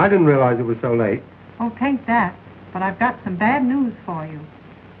I didn't realize it was so late. Oh, tain't that. but I've got some bad news for you.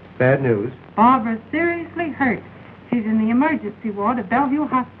 Bad news. Barbara's seriously hurt. She's in the emergency ward at Bellevue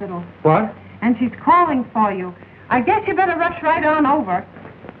Hospital. What? And she's calling for you. I guess you better rush right on over.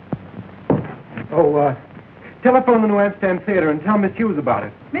 Oh, telephone the New Amsterdam Theater and tell Miss Hughes about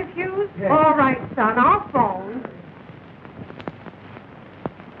it. Miss Hughes? Yes. All right, son, I'll phone.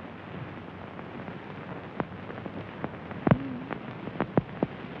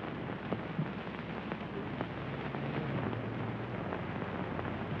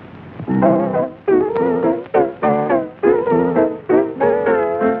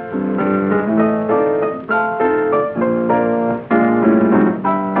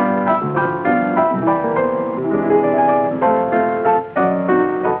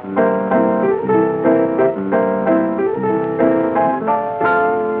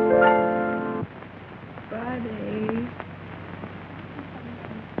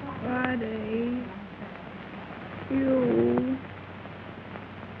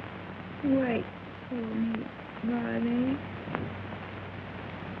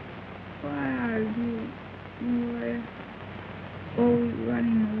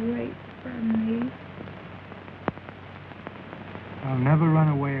 I'll never run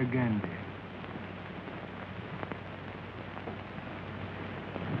away again, dear.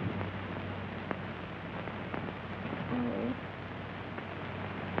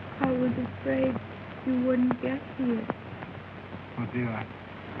 I was afraid you wouldn't get here. Oh, dear,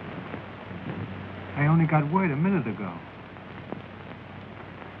 I only got word a minute ago.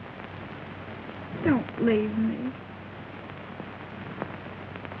 Don't leave me.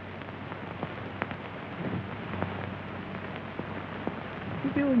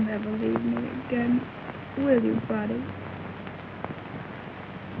 You'll never leave me again, will you, buddy?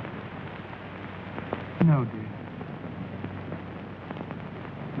 No, dear.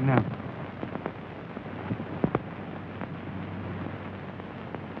 Never.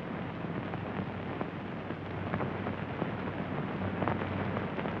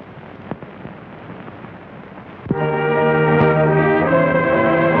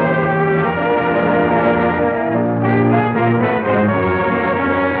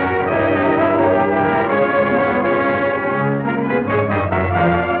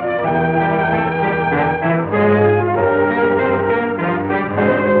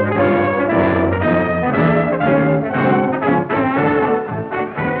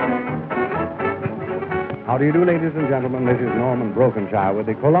 How do you do, ladies and gentlemen? This is Norman Brokenshire with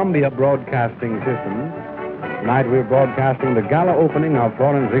the Columbia Broadcasting System. Tonight we're broadcasting the gala opening of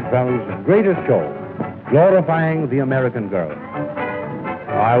Florenz Ziegfeld's greatest show, Glorifying the American Girl.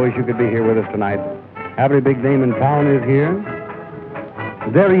 Oh, I wish you could be here with us tonight. Every big name in town is here.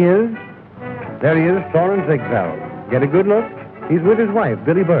 There he is. There he is, Florenz Ziegfeld. Get a good look. He's with his wife,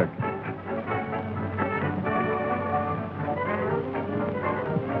 Billie Burke.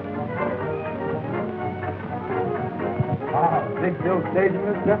 Ziegfeld staging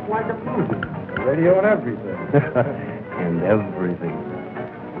is just like a music. Radio and everything. And everything.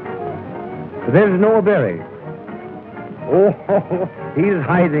 There's Noah Berry. Oh, he's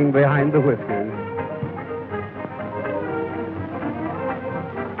hiding behind the whiskers.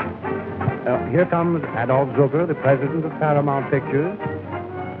 Here comes Adolf Zucker, the president of Paramount Pictures.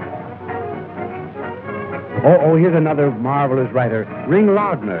 Oh, here's another marvelous writer, Ring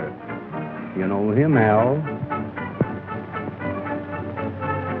Lardner. You know him, Al.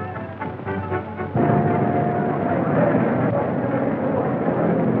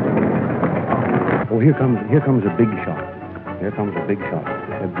 Oh, here comes a big shot. Here comes a big shot.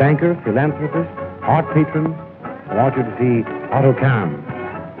 A banker, philanthropist, art patron. I want you to see Otto Kahn.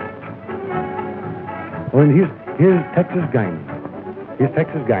 Oh, and here's Texas Guinan. Here's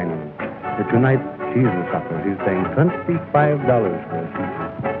Texas Guinan. Tonight, she's the supper. She's paying $25 for a seat.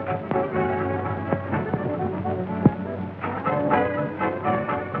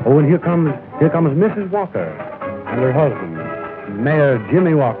 Oh, and here comes Mrs. Walker and her husband, Mayor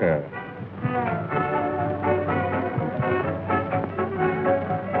Jimmy Walker.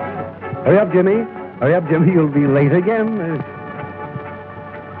 Hurry up, Jimmy. Hurry up, Jimmy. You'll be late again.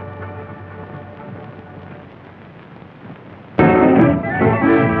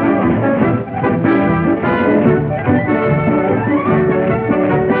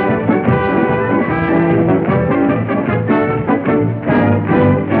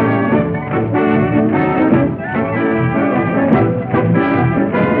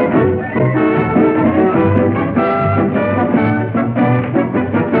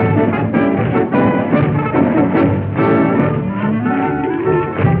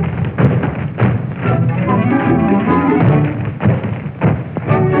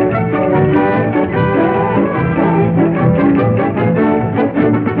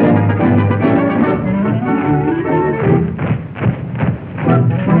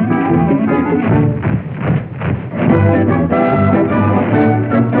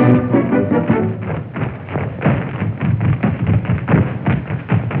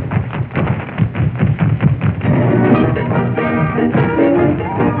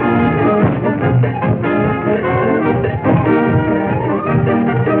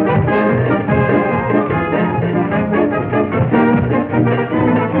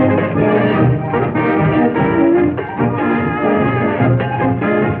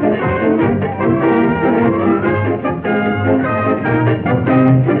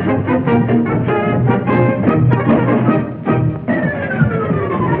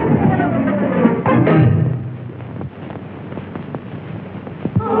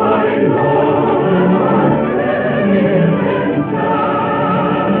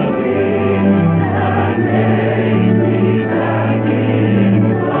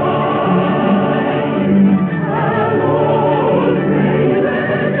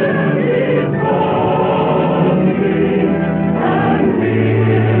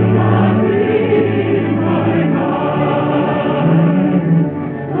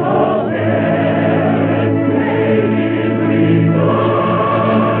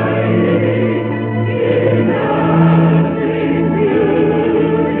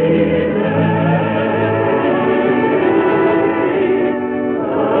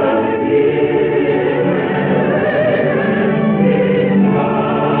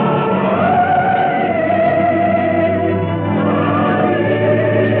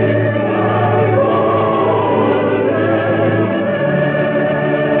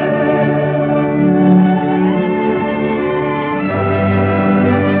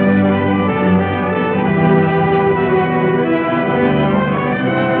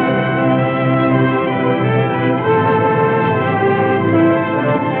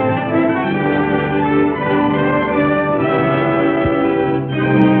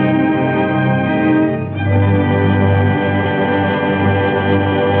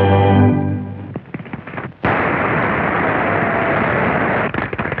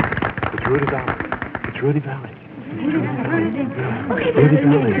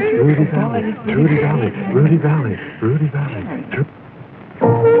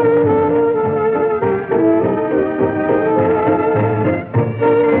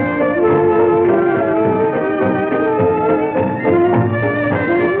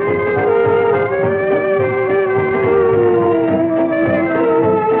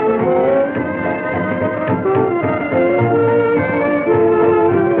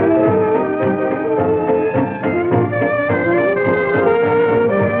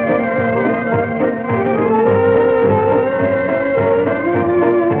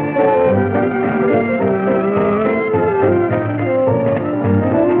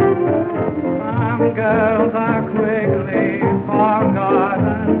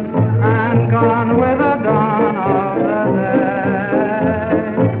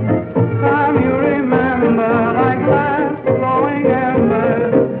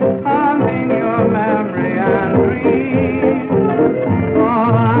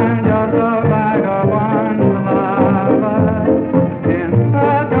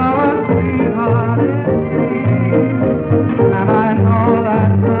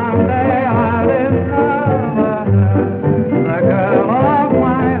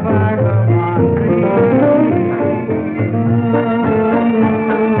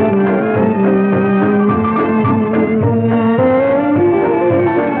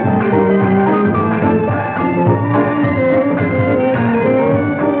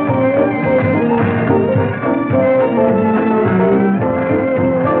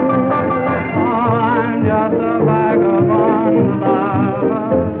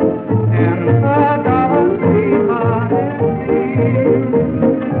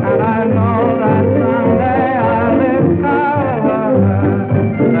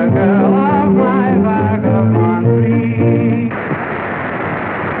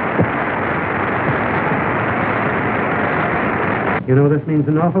 You know, this means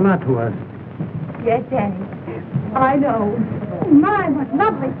an awful lot to us. Yes, Danny. I know. Oh, my, what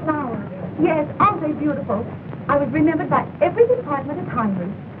lovely flowers. Yes, aren't they beautiful? I was remembered by every department of Congress.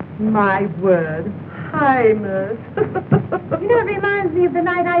 My word. Highness. You know, it reminds me of the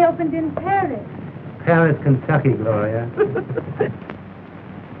night I opened in Paris. Paris, Kentucky, Gloria.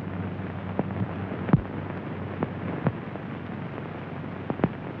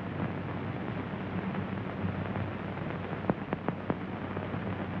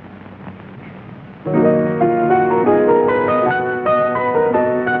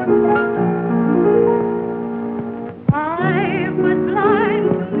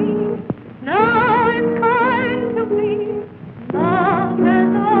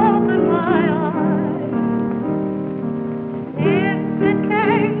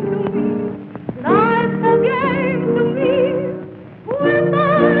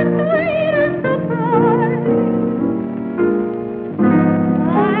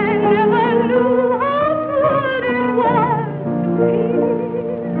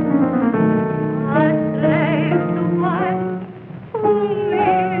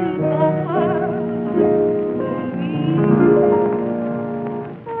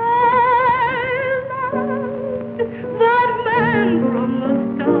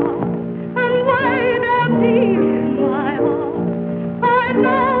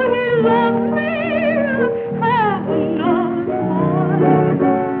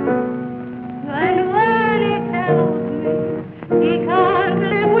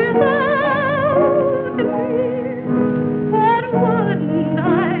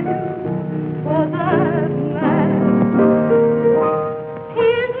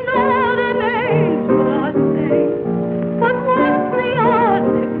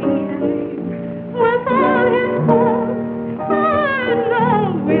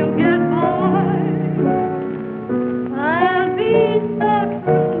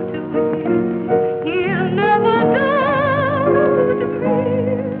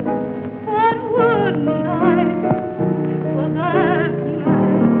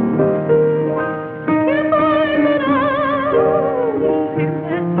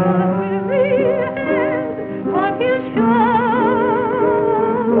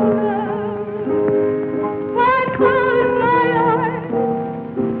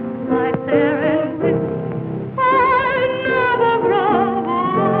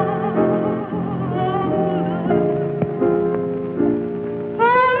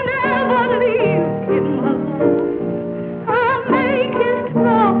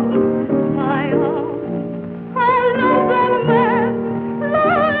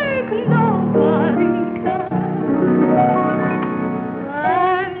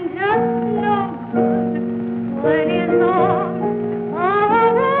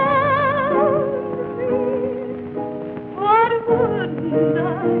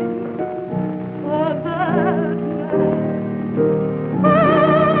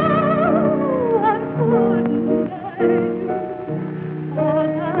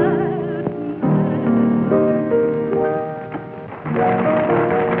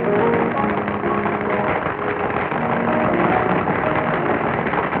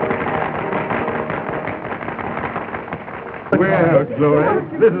 Well, Gloria,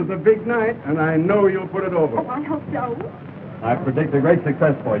 this is a big night, and I know you'll put it over. Oh, I hope so. I predict a great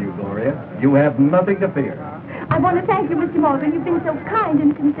success for you, Gloria. You have nothing to fear. I want to thank you, Mr. Morgan. You've been so kind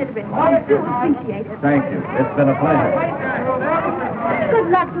and considerate. I do appreciate it. Thank you. It's been a pleasure. Good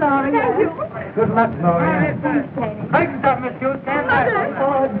luck, Gloria. Thank you. Good luck, Gloria. Thanks, Danny. Thanks, Mr. Hughes. Stand back.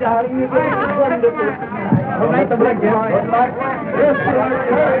 Oh, darling, you've been wonderful. Good night,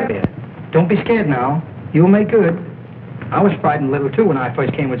 Gloria. Don't be scared now. You'll make good. I was frightened a little, too, when I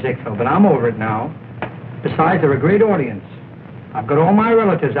first came with Ziegfeld, but I'm over it now. Besides, they're a great audience. I've got all my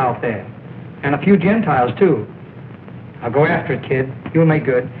relatives out there, and a few Gentiles, too. I'll go after it, kid. You'll make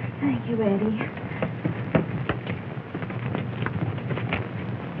good. Thank you, Eddie.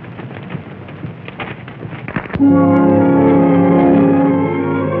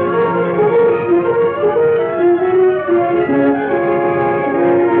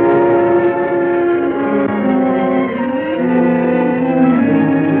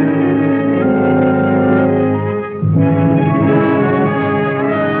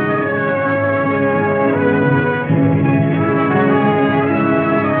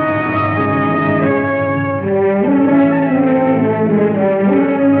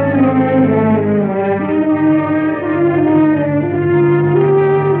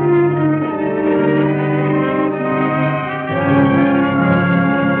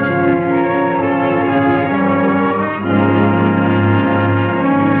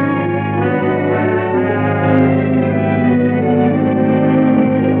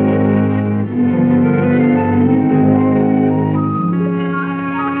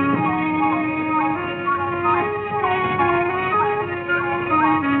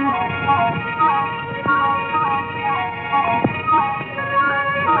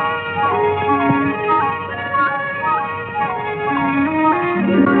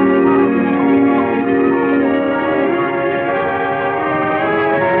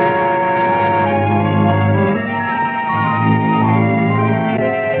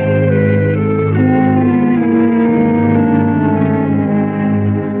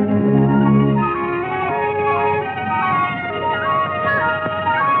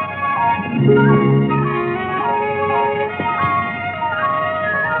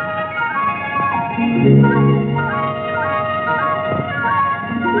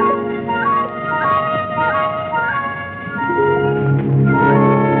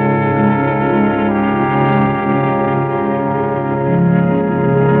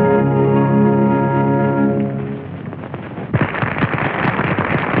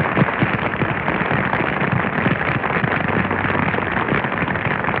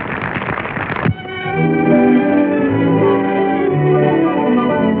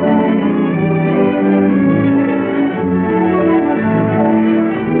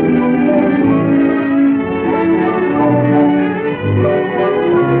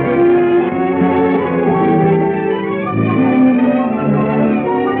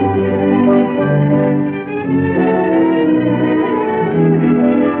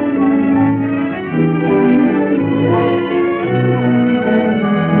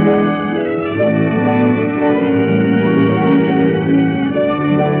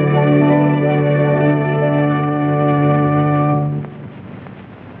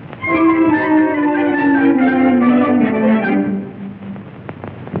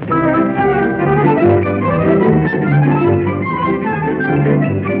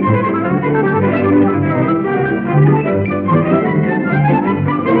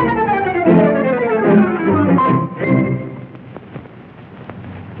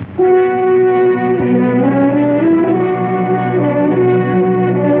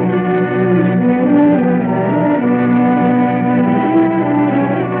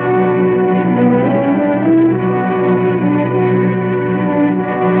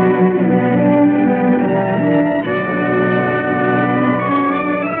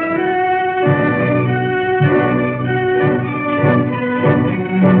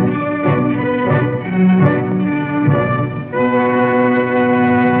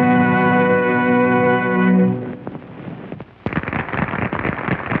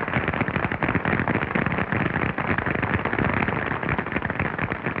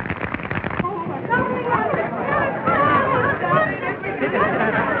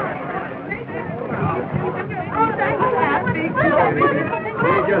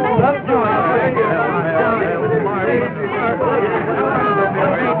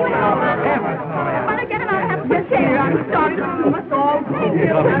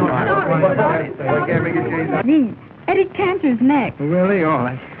 Eddie Cantor's neck. Really? Oh,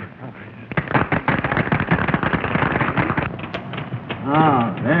 that's...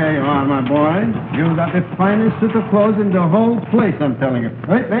 Ah, there you are, my boy. You've got the finest suit of clothes in the whole place, I'm telling you.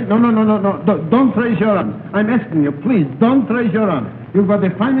 Wait. No. Don't raise your arms. I'm asking you, please, don't raise your arms. You've got the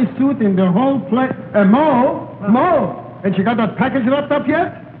finest suit in the whole place. Mo! Ain't you got that package wrapped up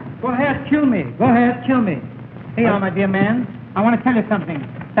yet? Go ahead, kill me. Go ahead, kill me. Hey, my dear man, I want to tell you something.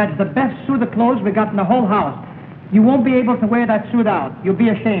 That's the best suit of clothes we got in the whole house. You won't be able to wear that suit out. You'll be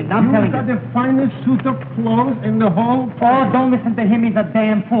ashamed. I'm telling you. You've got the finest suit of clothes in the whole place. Oh, don't listen to him. He's a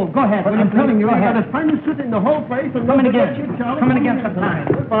damn fool. Go ahead. But I'm telling you, you've got the finest suit in the whole place. And Come in again. Come in again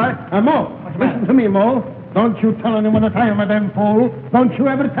sometime. Goodbye. Mo, listen to me, Mo. Don't you tell anyone that I am a damn fool. Don't you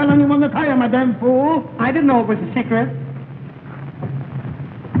ever tell anyone that I am a damn fool. I didn't know it was a secret.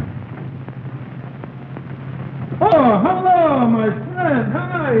 Oh, hello, my friend.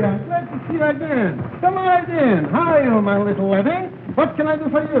 How are you? I'm glad to see you again. Come right in. How are you, my little Eddie? What can I do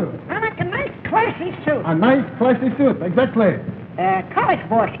for you? I like a nice, classy suit. A nice, classy suit, exactly. College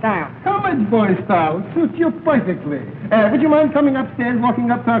boy style. College boy style. Suits you perfectly. Would you mind coming upstairs, walking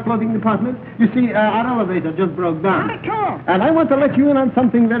up to our clothing department? You see, our elevator just broke down. Not at all. And I want to let you in on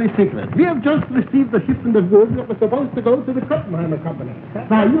something very secret. We have just received a shipment of goods that was supposed to go to the Cottenheimer Company.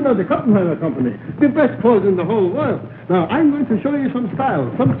 Now, you know the Cottenheimer Company, the best clothes in the whole world. Now, I'm going to show you some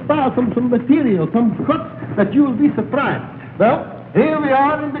some material, some cuts that you will be surprised. Well, here we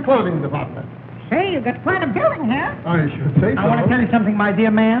are in the clothing department. Say, you got quite a building here. I should say so. I want to tell you something, my dear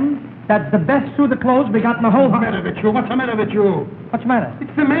man. That's the best suit of clothes we got in the whole house. What's the matter with you? What's the matter with you? What's the matter?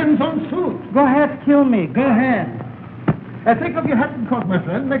 It's the man's own suit. Go ahead, kill me. Go ahead. Take off your hat and coat, my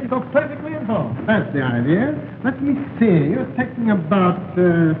friend. Make it look perfectly at home. That's the idea. Let me see. You're taking about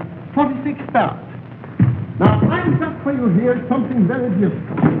 46 stars. Now, I've got for you here something very beautiful.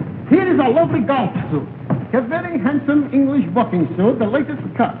 Here is a lovely golf suit. A very handsome English walking suit, the latest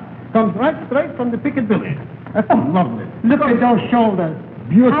cut. Comes right straight from the Piccadilly. That's lovely. Look at those shoulders.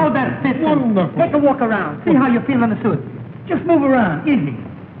 Beautiful. How that fits. Wonderful. Take a walk around. See how you feel in the suit. Just move around. Easy.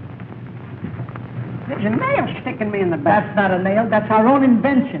 There's a nail sticking me in the back. That's not a nail. That's our own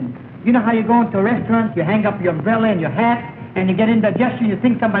invention. You know how you go into a restaurant, you hang up your umbrella and your hat, and you get indigestion, you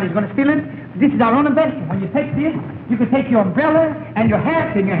think somebody's going to steal it? This is our own invention. When you take this, you can take your umbrella and your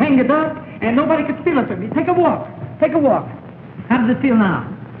hat and you hang it up, and nobody can steal it from you. Take a walk. Take a walk. How does it feel now?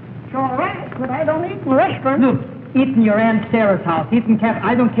 It's all right, but I don't eat in restaurants. Look, eat in your Aunt Sarah's house. Eat in cafe.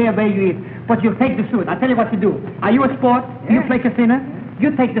 I don't care where you eat, but you'll take the suit. I'll tell you what to do. Are you a sport? Yeah. You play casino?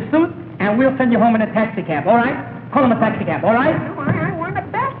 You take the suit, and we'll send you home in a taxi cab, all right? Call him a taxi cab, all right? I want the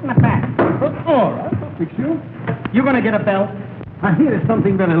best in the back. All right, I'll fix you. You're going to get a belt. Here is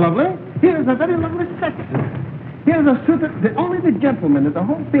something very lovely. Here is a very lovely set suit. Here is a suit that only the gentlemen of the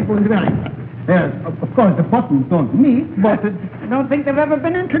whole people is wearing. Yes, of course, the buttons don't meet, but... I don't think they've ever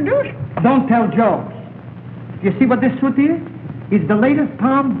been introduced. Don't tell jokes. You see what this suit is? It's the latest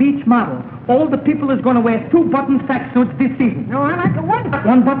Palm Beach model. All the people is going to wear 2-button sack suits this season. No, I like a one button.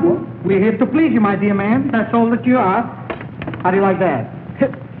 One button? We're here to please you, my dear man. That's all that you are. How do you like that?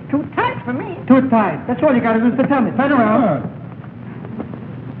 Too tight for me. Too tight. That's all you got to do is to tell me. Turn around.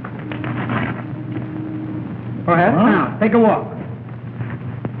 Go ahead. Now, take a walk.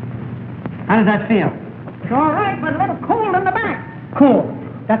 How does that feel? It's all right, but a little cold in the back. Cool.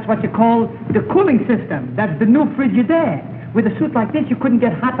 That's what you call the cooling system. That's the new Frigidaire. With a suit like this, you couldn't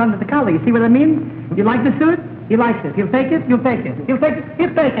get hot under the collar. You see what I mean? You like the suit? He likes it. He'll take it. You'll take it. He'll take it.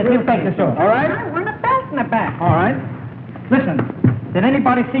 He'll take it. He'll take the suit. All right? I want the best in the back. All right. Listen, did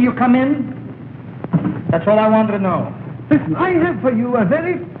anybody see you come in? That's all I wanted to know. Listen, I have for you a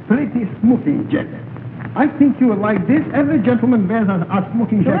very pretty smoking jacket. I think you will like this. Every gentleman wears a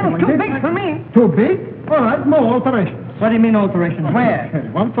smoking jacket like Too this. big for me. Too big? All right, more alterations. What do you mean alterations? Where?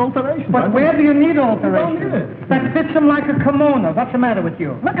 Wants alterations. But where do you need alterations? You don't need it. That fits him like a kimono. What's the matter with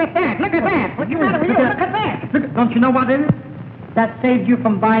you? Look at that. Look at that. What's the matter with you? Look at that. Look, don't you know what it is? That saves you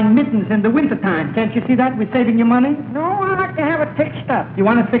from buying mittens in the wintertime. Can't you see that? We're saving you money. No, I like to have it fixed up. You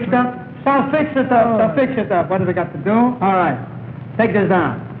want it fixed up? So I'll fix it up. So fix it up. What have we got to do? All right. Take this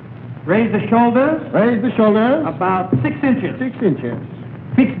down. Raise the shoulders. Raise the shoulders. About 6 inches. 6 inches.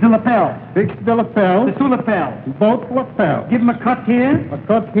 Fix the lapel. Fix the lapel. The two lapels. Both lapels. Give him a cut here. A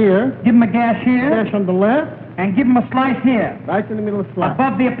cut here. Give him a gash here. Gash on the left. And give him a slice here. Right in the middle of the slice.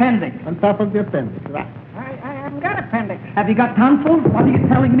 Above the appendix. On top of the appendix. Right. I haven't got appendix. Have you got tonsils? What are you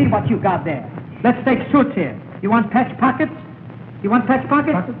telling me what you got there? Let's take suits here. You want patch pockets? You want patch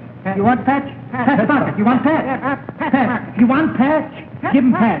pockets? You want patch? Patch pocket. You want patch? Patch. You want patch? Give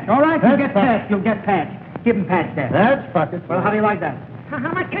him patch. All right, you get patch. You'll get patch. Give him patch there. That's pockets. Well, how do you like that? How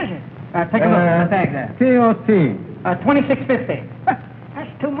much is it? Take a look at the tag there. TOT. $26.50.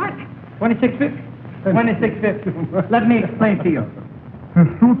 That's too much. $26.50. $26.50. Let me explain to you. The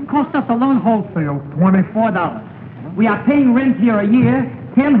suit cost us alone wholesale $24. We are paying rent here a year,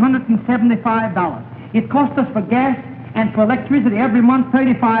 $1,075. It cost us for gas and for electricity every month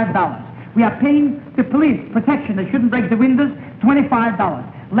 $35. We are paying the police protection. They shouldn't break the windows,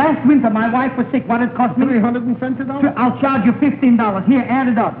 $25. Last winter, my wife was sick. What did it cost me? $320? I'll charge you $15. Here, add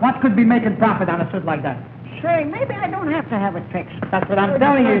it up. What could be making profit on a suit like that? Say, maybe I don't have to have it fixed. That's what I'm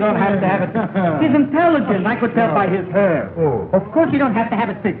telling you. You don't have to have it fixed. He's intelligent. I could tell by his hair. Oh. Of course you don't have to have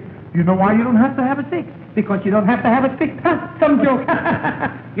it fixed. You know why you don't have to have it fixed? Because you don't have to have it fixed. Some joke.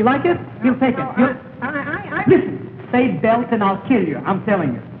 You like it? You'll take it. Listen, say belt and I'll kill you. I'm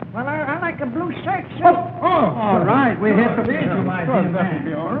telling you. Well, I like a blue serge suit. All right. We're here to please you, my dear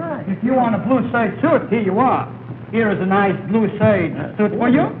man. All right. If you want a blue serge suit, here you are. Here is a nice blue serge suit for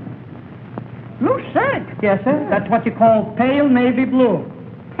you. Blue serge? Yes, sir. That's what you call pale navy blue.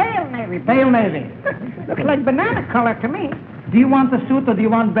 Pale navy. Pale navy. Looks like banana color to me. Do you want the suit or do you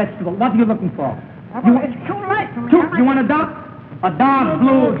want vegetable? What are you looking for? It's too light for me. You want a dark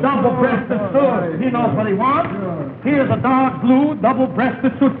blue double-breasted suit. He knows what he wants. Here's a dark blue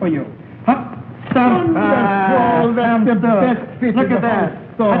double-breasted suit for you. Some that's the best fit. Look at that.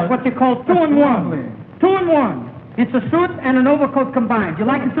 That's what you call 2-in-1. 2-in-1. It's a suit and an overcoat combined. You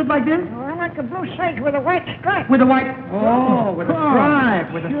like a suit like this? Oh, I like a blue serge with a white stripe. With a white... Oh, with a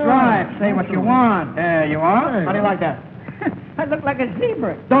stripe. With a stripe. Say what you want. There you are. How do you like that? I look like a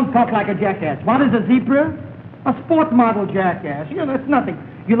zebra. Don't talk like a jackass. What is a zebra? A sport model jackass. You know, it's nothing.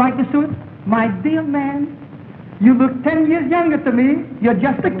 You like the suit? My dear man, you look 10 years younger to me. You're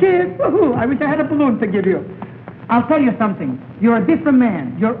just a kid. Woohoo! I wish I had a balloon to give you. I'll tell you something. You're a different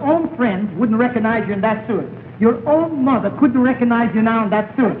man. Your own friends wouldn't recognize you in that suit. Your own mother couldn't recognize you now in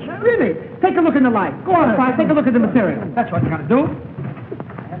that suit. Really? Take a look in the light. Go outside. Take a look at the material. That's what you're going to do.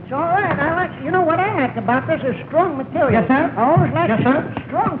 It's all right. You know what I like about this is strong material. Yes, sir? I always like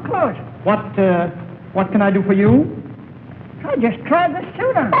strong clothes. What can I do for you? I just tried the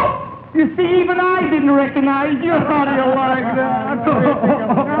suit on. You see, even I didn't recognize you. How do you like that? I'm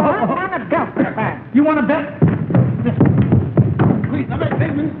a belt for the back. You want a bet? Please,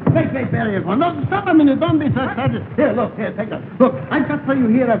 wait, no, stop a minute, don't be so excited. Here, look, take a look. I've got for you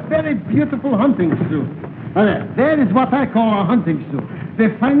here a very beautiful hunting suit. There is what I call a hunting suit. The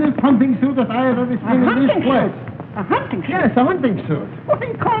finest hunting suit that I have ever seen in this place. A hunting suit? Yes, a hunting suit. What do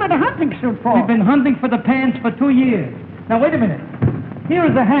you call it a hunting suit for? We've been hunting for the pants for 2 years. Now, wait a minute. Here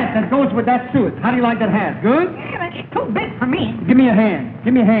is a hat that goes with that suit. How do you like that hat? Good? Yeah, that's too big for me. Give me a hand.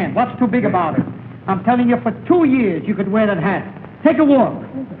 Give me a hand. What's too big about it? I'm telling you, for 2 years you could wear that hat. Take a walk.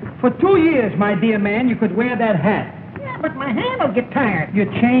 For 2 years, my dear man, you could wear that hat. Yeah, but my hand will get tired. You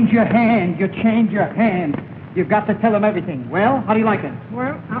change your hand. You change your hand. You've got to tell them everything. Well, how do you like it?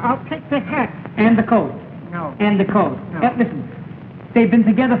 Well, I'll take the hat. And the coat. No. And the coat. No. Listen, they've been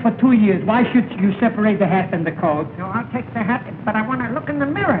together for 2 years. Why should you separate the hat and the coat? No, I'll take the hat, but I want to look in the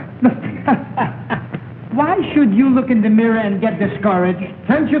mirror. Why should you look in the mirror and get discouraged?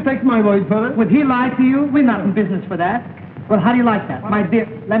 Can't you take my word for it? Would he lie to you? We're not in business for that. Well, how do you like that? My dear,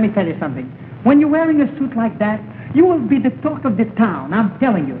 let me tell you something. When you're wearing a suit like that, you will be the talk of the town, I'm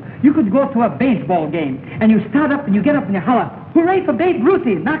telling you. You could go to a baseball game, and you start up and you get up and you holler, hooray for Babe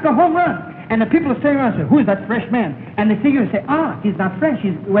Ruthy, knock a home run. And the people are saying around and say, who is that fresh man? And they see you and say, he's not fresh,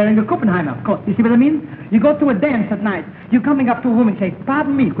 he's wearing a Kuppenheimer coat. You see what I mean? You go to a dance at night, you're coming up to a woman and say,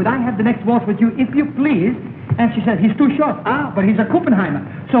 pardon me, could I have the next waltz with you, if you please? And she says, he's too short. But he's a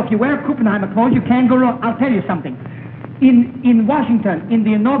Kuppenheimer. So if you wear Kuppenheimer clothes, you can't go wrong. I'll tell you something. In Washington, in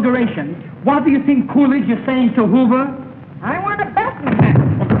the inauguration, what do you think Coolidge is saying to Hoover? I want a Batman hat.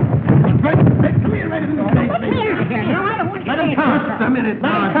 Come here, Let him talk. Just a minute.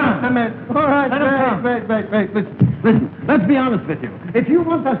 All right, wait. Listen, let's be honest with you. If you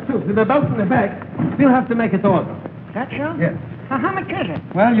want that suit with the belt in the back, you'll have to make it order. That's so? Yes. How much is it?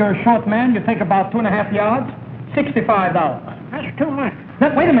 Well, you're a short man. You take about 2.5 yards. $65. That's too much.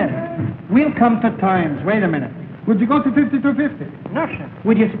 Wait a minute. We'll come to terms. Wait a minute. Would you go to $52.50? No, sir.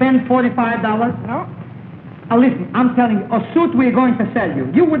 Would you spend $45? No. Listen, I'm telling you, a suit we're going to sell you.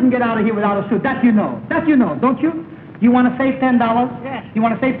 You wouldn't get out of here without a suit. That you know, don't you? You want to save $10? Yes. You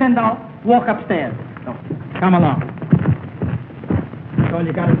want to save $10? Walk upstairs. No. Come along. That's all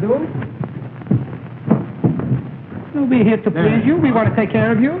you got to do. We'll be here to please you. We want to take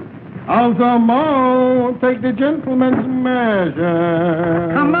care of you. Also, take the gentleman's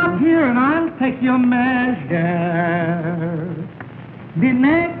measure. Come up here and I'll take your measure. The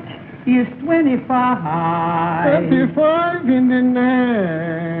neck is 25. 25 in the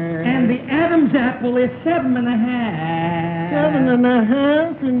night. And the Adam's apple is 7.5.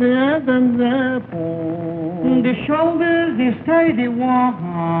 7.5 in the Adam's apple. The shoulders is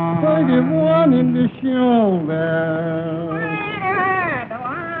 31. 31 in the shoulder.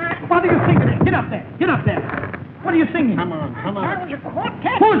 What are you singing? Get up there. Get up there. What are you singing? Come on.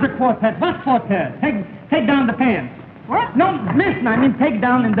 Who's the quartet? What quartet? Take down the pants. What? No, listen, I mean take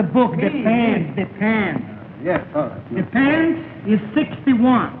down in the book the pants. Yes, all right. The pants is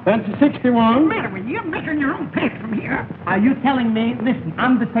 61. Pants is 61. What's the matter with you? You're measuring your own pants from here. Are you telling me, listen,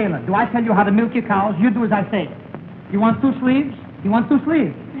 I'm the tailor. Do I tell you how to milk your cows? You do as I say. You want 2 sleeves? You want 2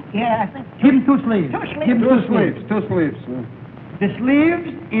 sleeves? Yeah, I think. Give him 2 sleeves. 2 sleeves. Give him 2 sleeves. 2 sleeves. The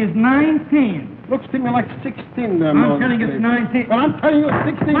sleeves is 19. Looks to me like 16 there, I'm telling you it's 19. Well, I'm telling you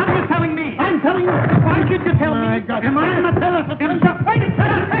it's 16. What are you telling me? I'm telling you. Why should you tell me? I got Am I not telling you? Wait a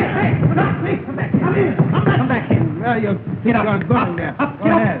second. Hey, stop, please. Come back here. Come back here. Well, you Get up. Go there. Up. Go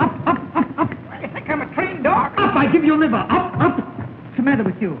ahead. Up. You think I'm a trained dog? Up. I give you liver. Up. What's the matter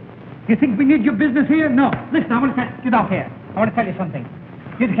with you? You think we need your business here? No. Listen, I want to get out here. I want to tell you something.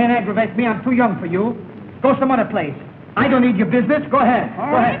 You can't aggravate me. I'm too young for you. Go some other place. I don't need your business. Go ahead.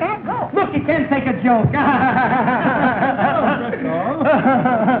 All Go right, ahead. I'll go. Look, you can't take a joke.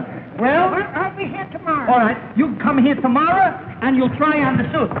 Well, I'll be here tomorrow. all right. You come here tomorrow, and you'll try on the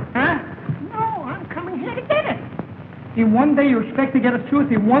suit. Huh? No, I'm coming here to get it. In one day you expect to get a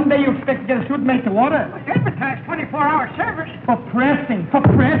suit. In one day you expect to get a suit made to order. Advertise 24-hour service. For pressing. I'm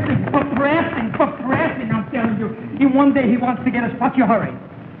telling you. In one day he wants to get us. What's your hurry?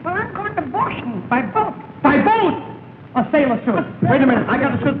 Well, I'm going to Boston by boat. By boat! A sailor suit. Wait a minute. I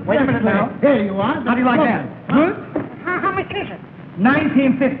got a suit. Wait a minute now. Here you are. How do you like that? Good? How much is it?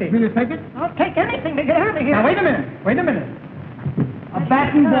 1950. Will you take it? I'll take anything to get out of here. Now, wait a minute. A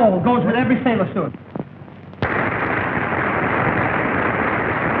bat and ball goes with every sailor suit.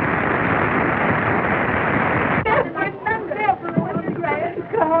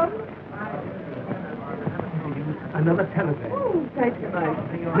 Another telegram. Oh, thank you, Mike.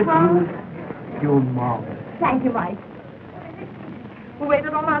 You're marvelous. Thank you, Mike. We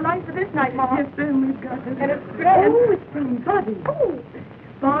waited all our life for this night, Mom. Yes, sir, we've got it. And it's great. Oh, it's from Buddy. Oh,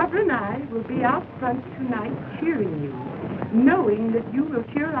 Barbara and I will be out front tonight cheering you, knowing that you will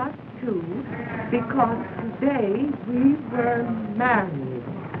cheer us too, because today we were married.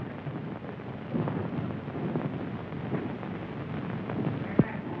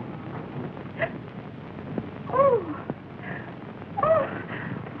 Oh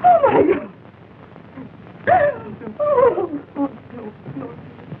my God.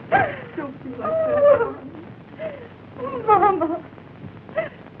 Don't feel like that. Mama,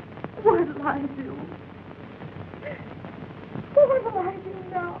 what'll I do? What'll I do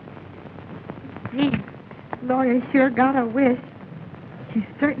now? Gee, Gloria sure got her wish. She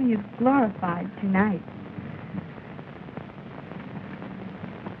certainly is glorified tonight.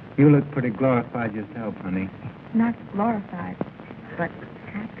 You look pretty glorified yourself, honey. Not glorified, but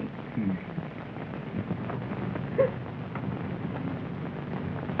happy.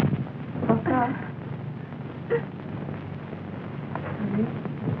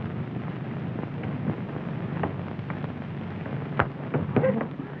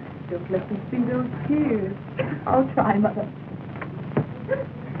 Don't let me see those tears. I'll try, Mother.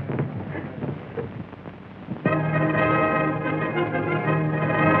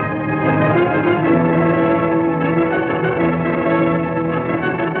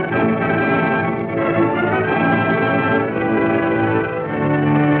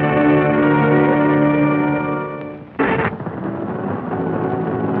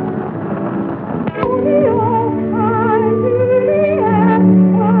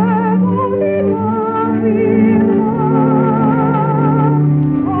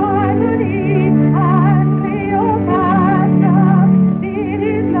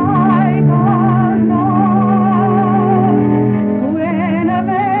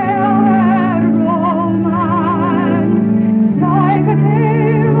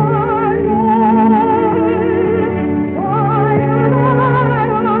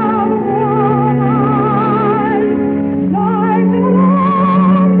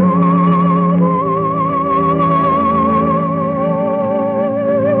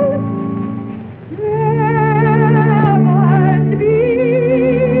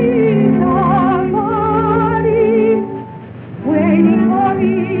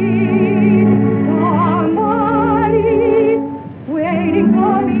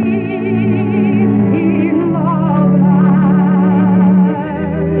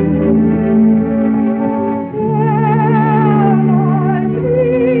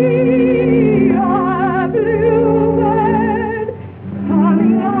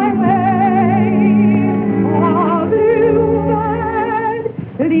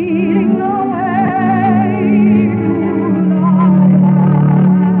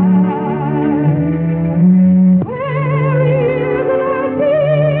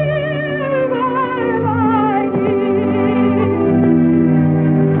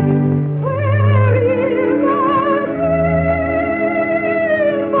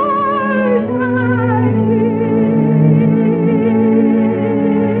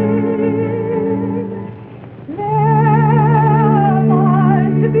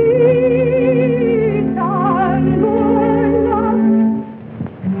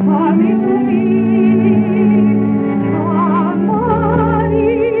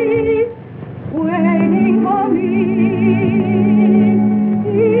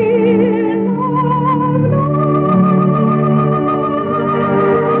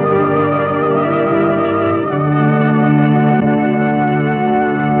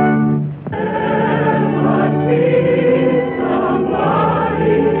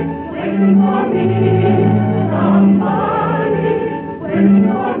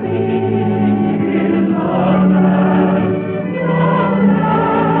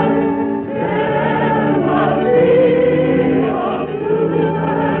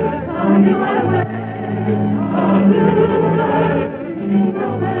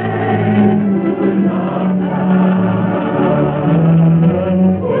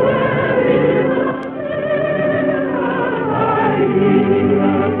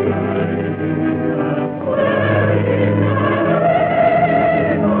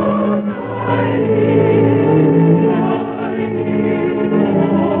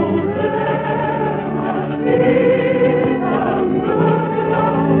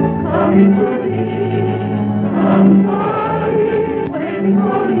 Waiting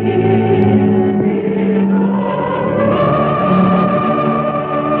for me.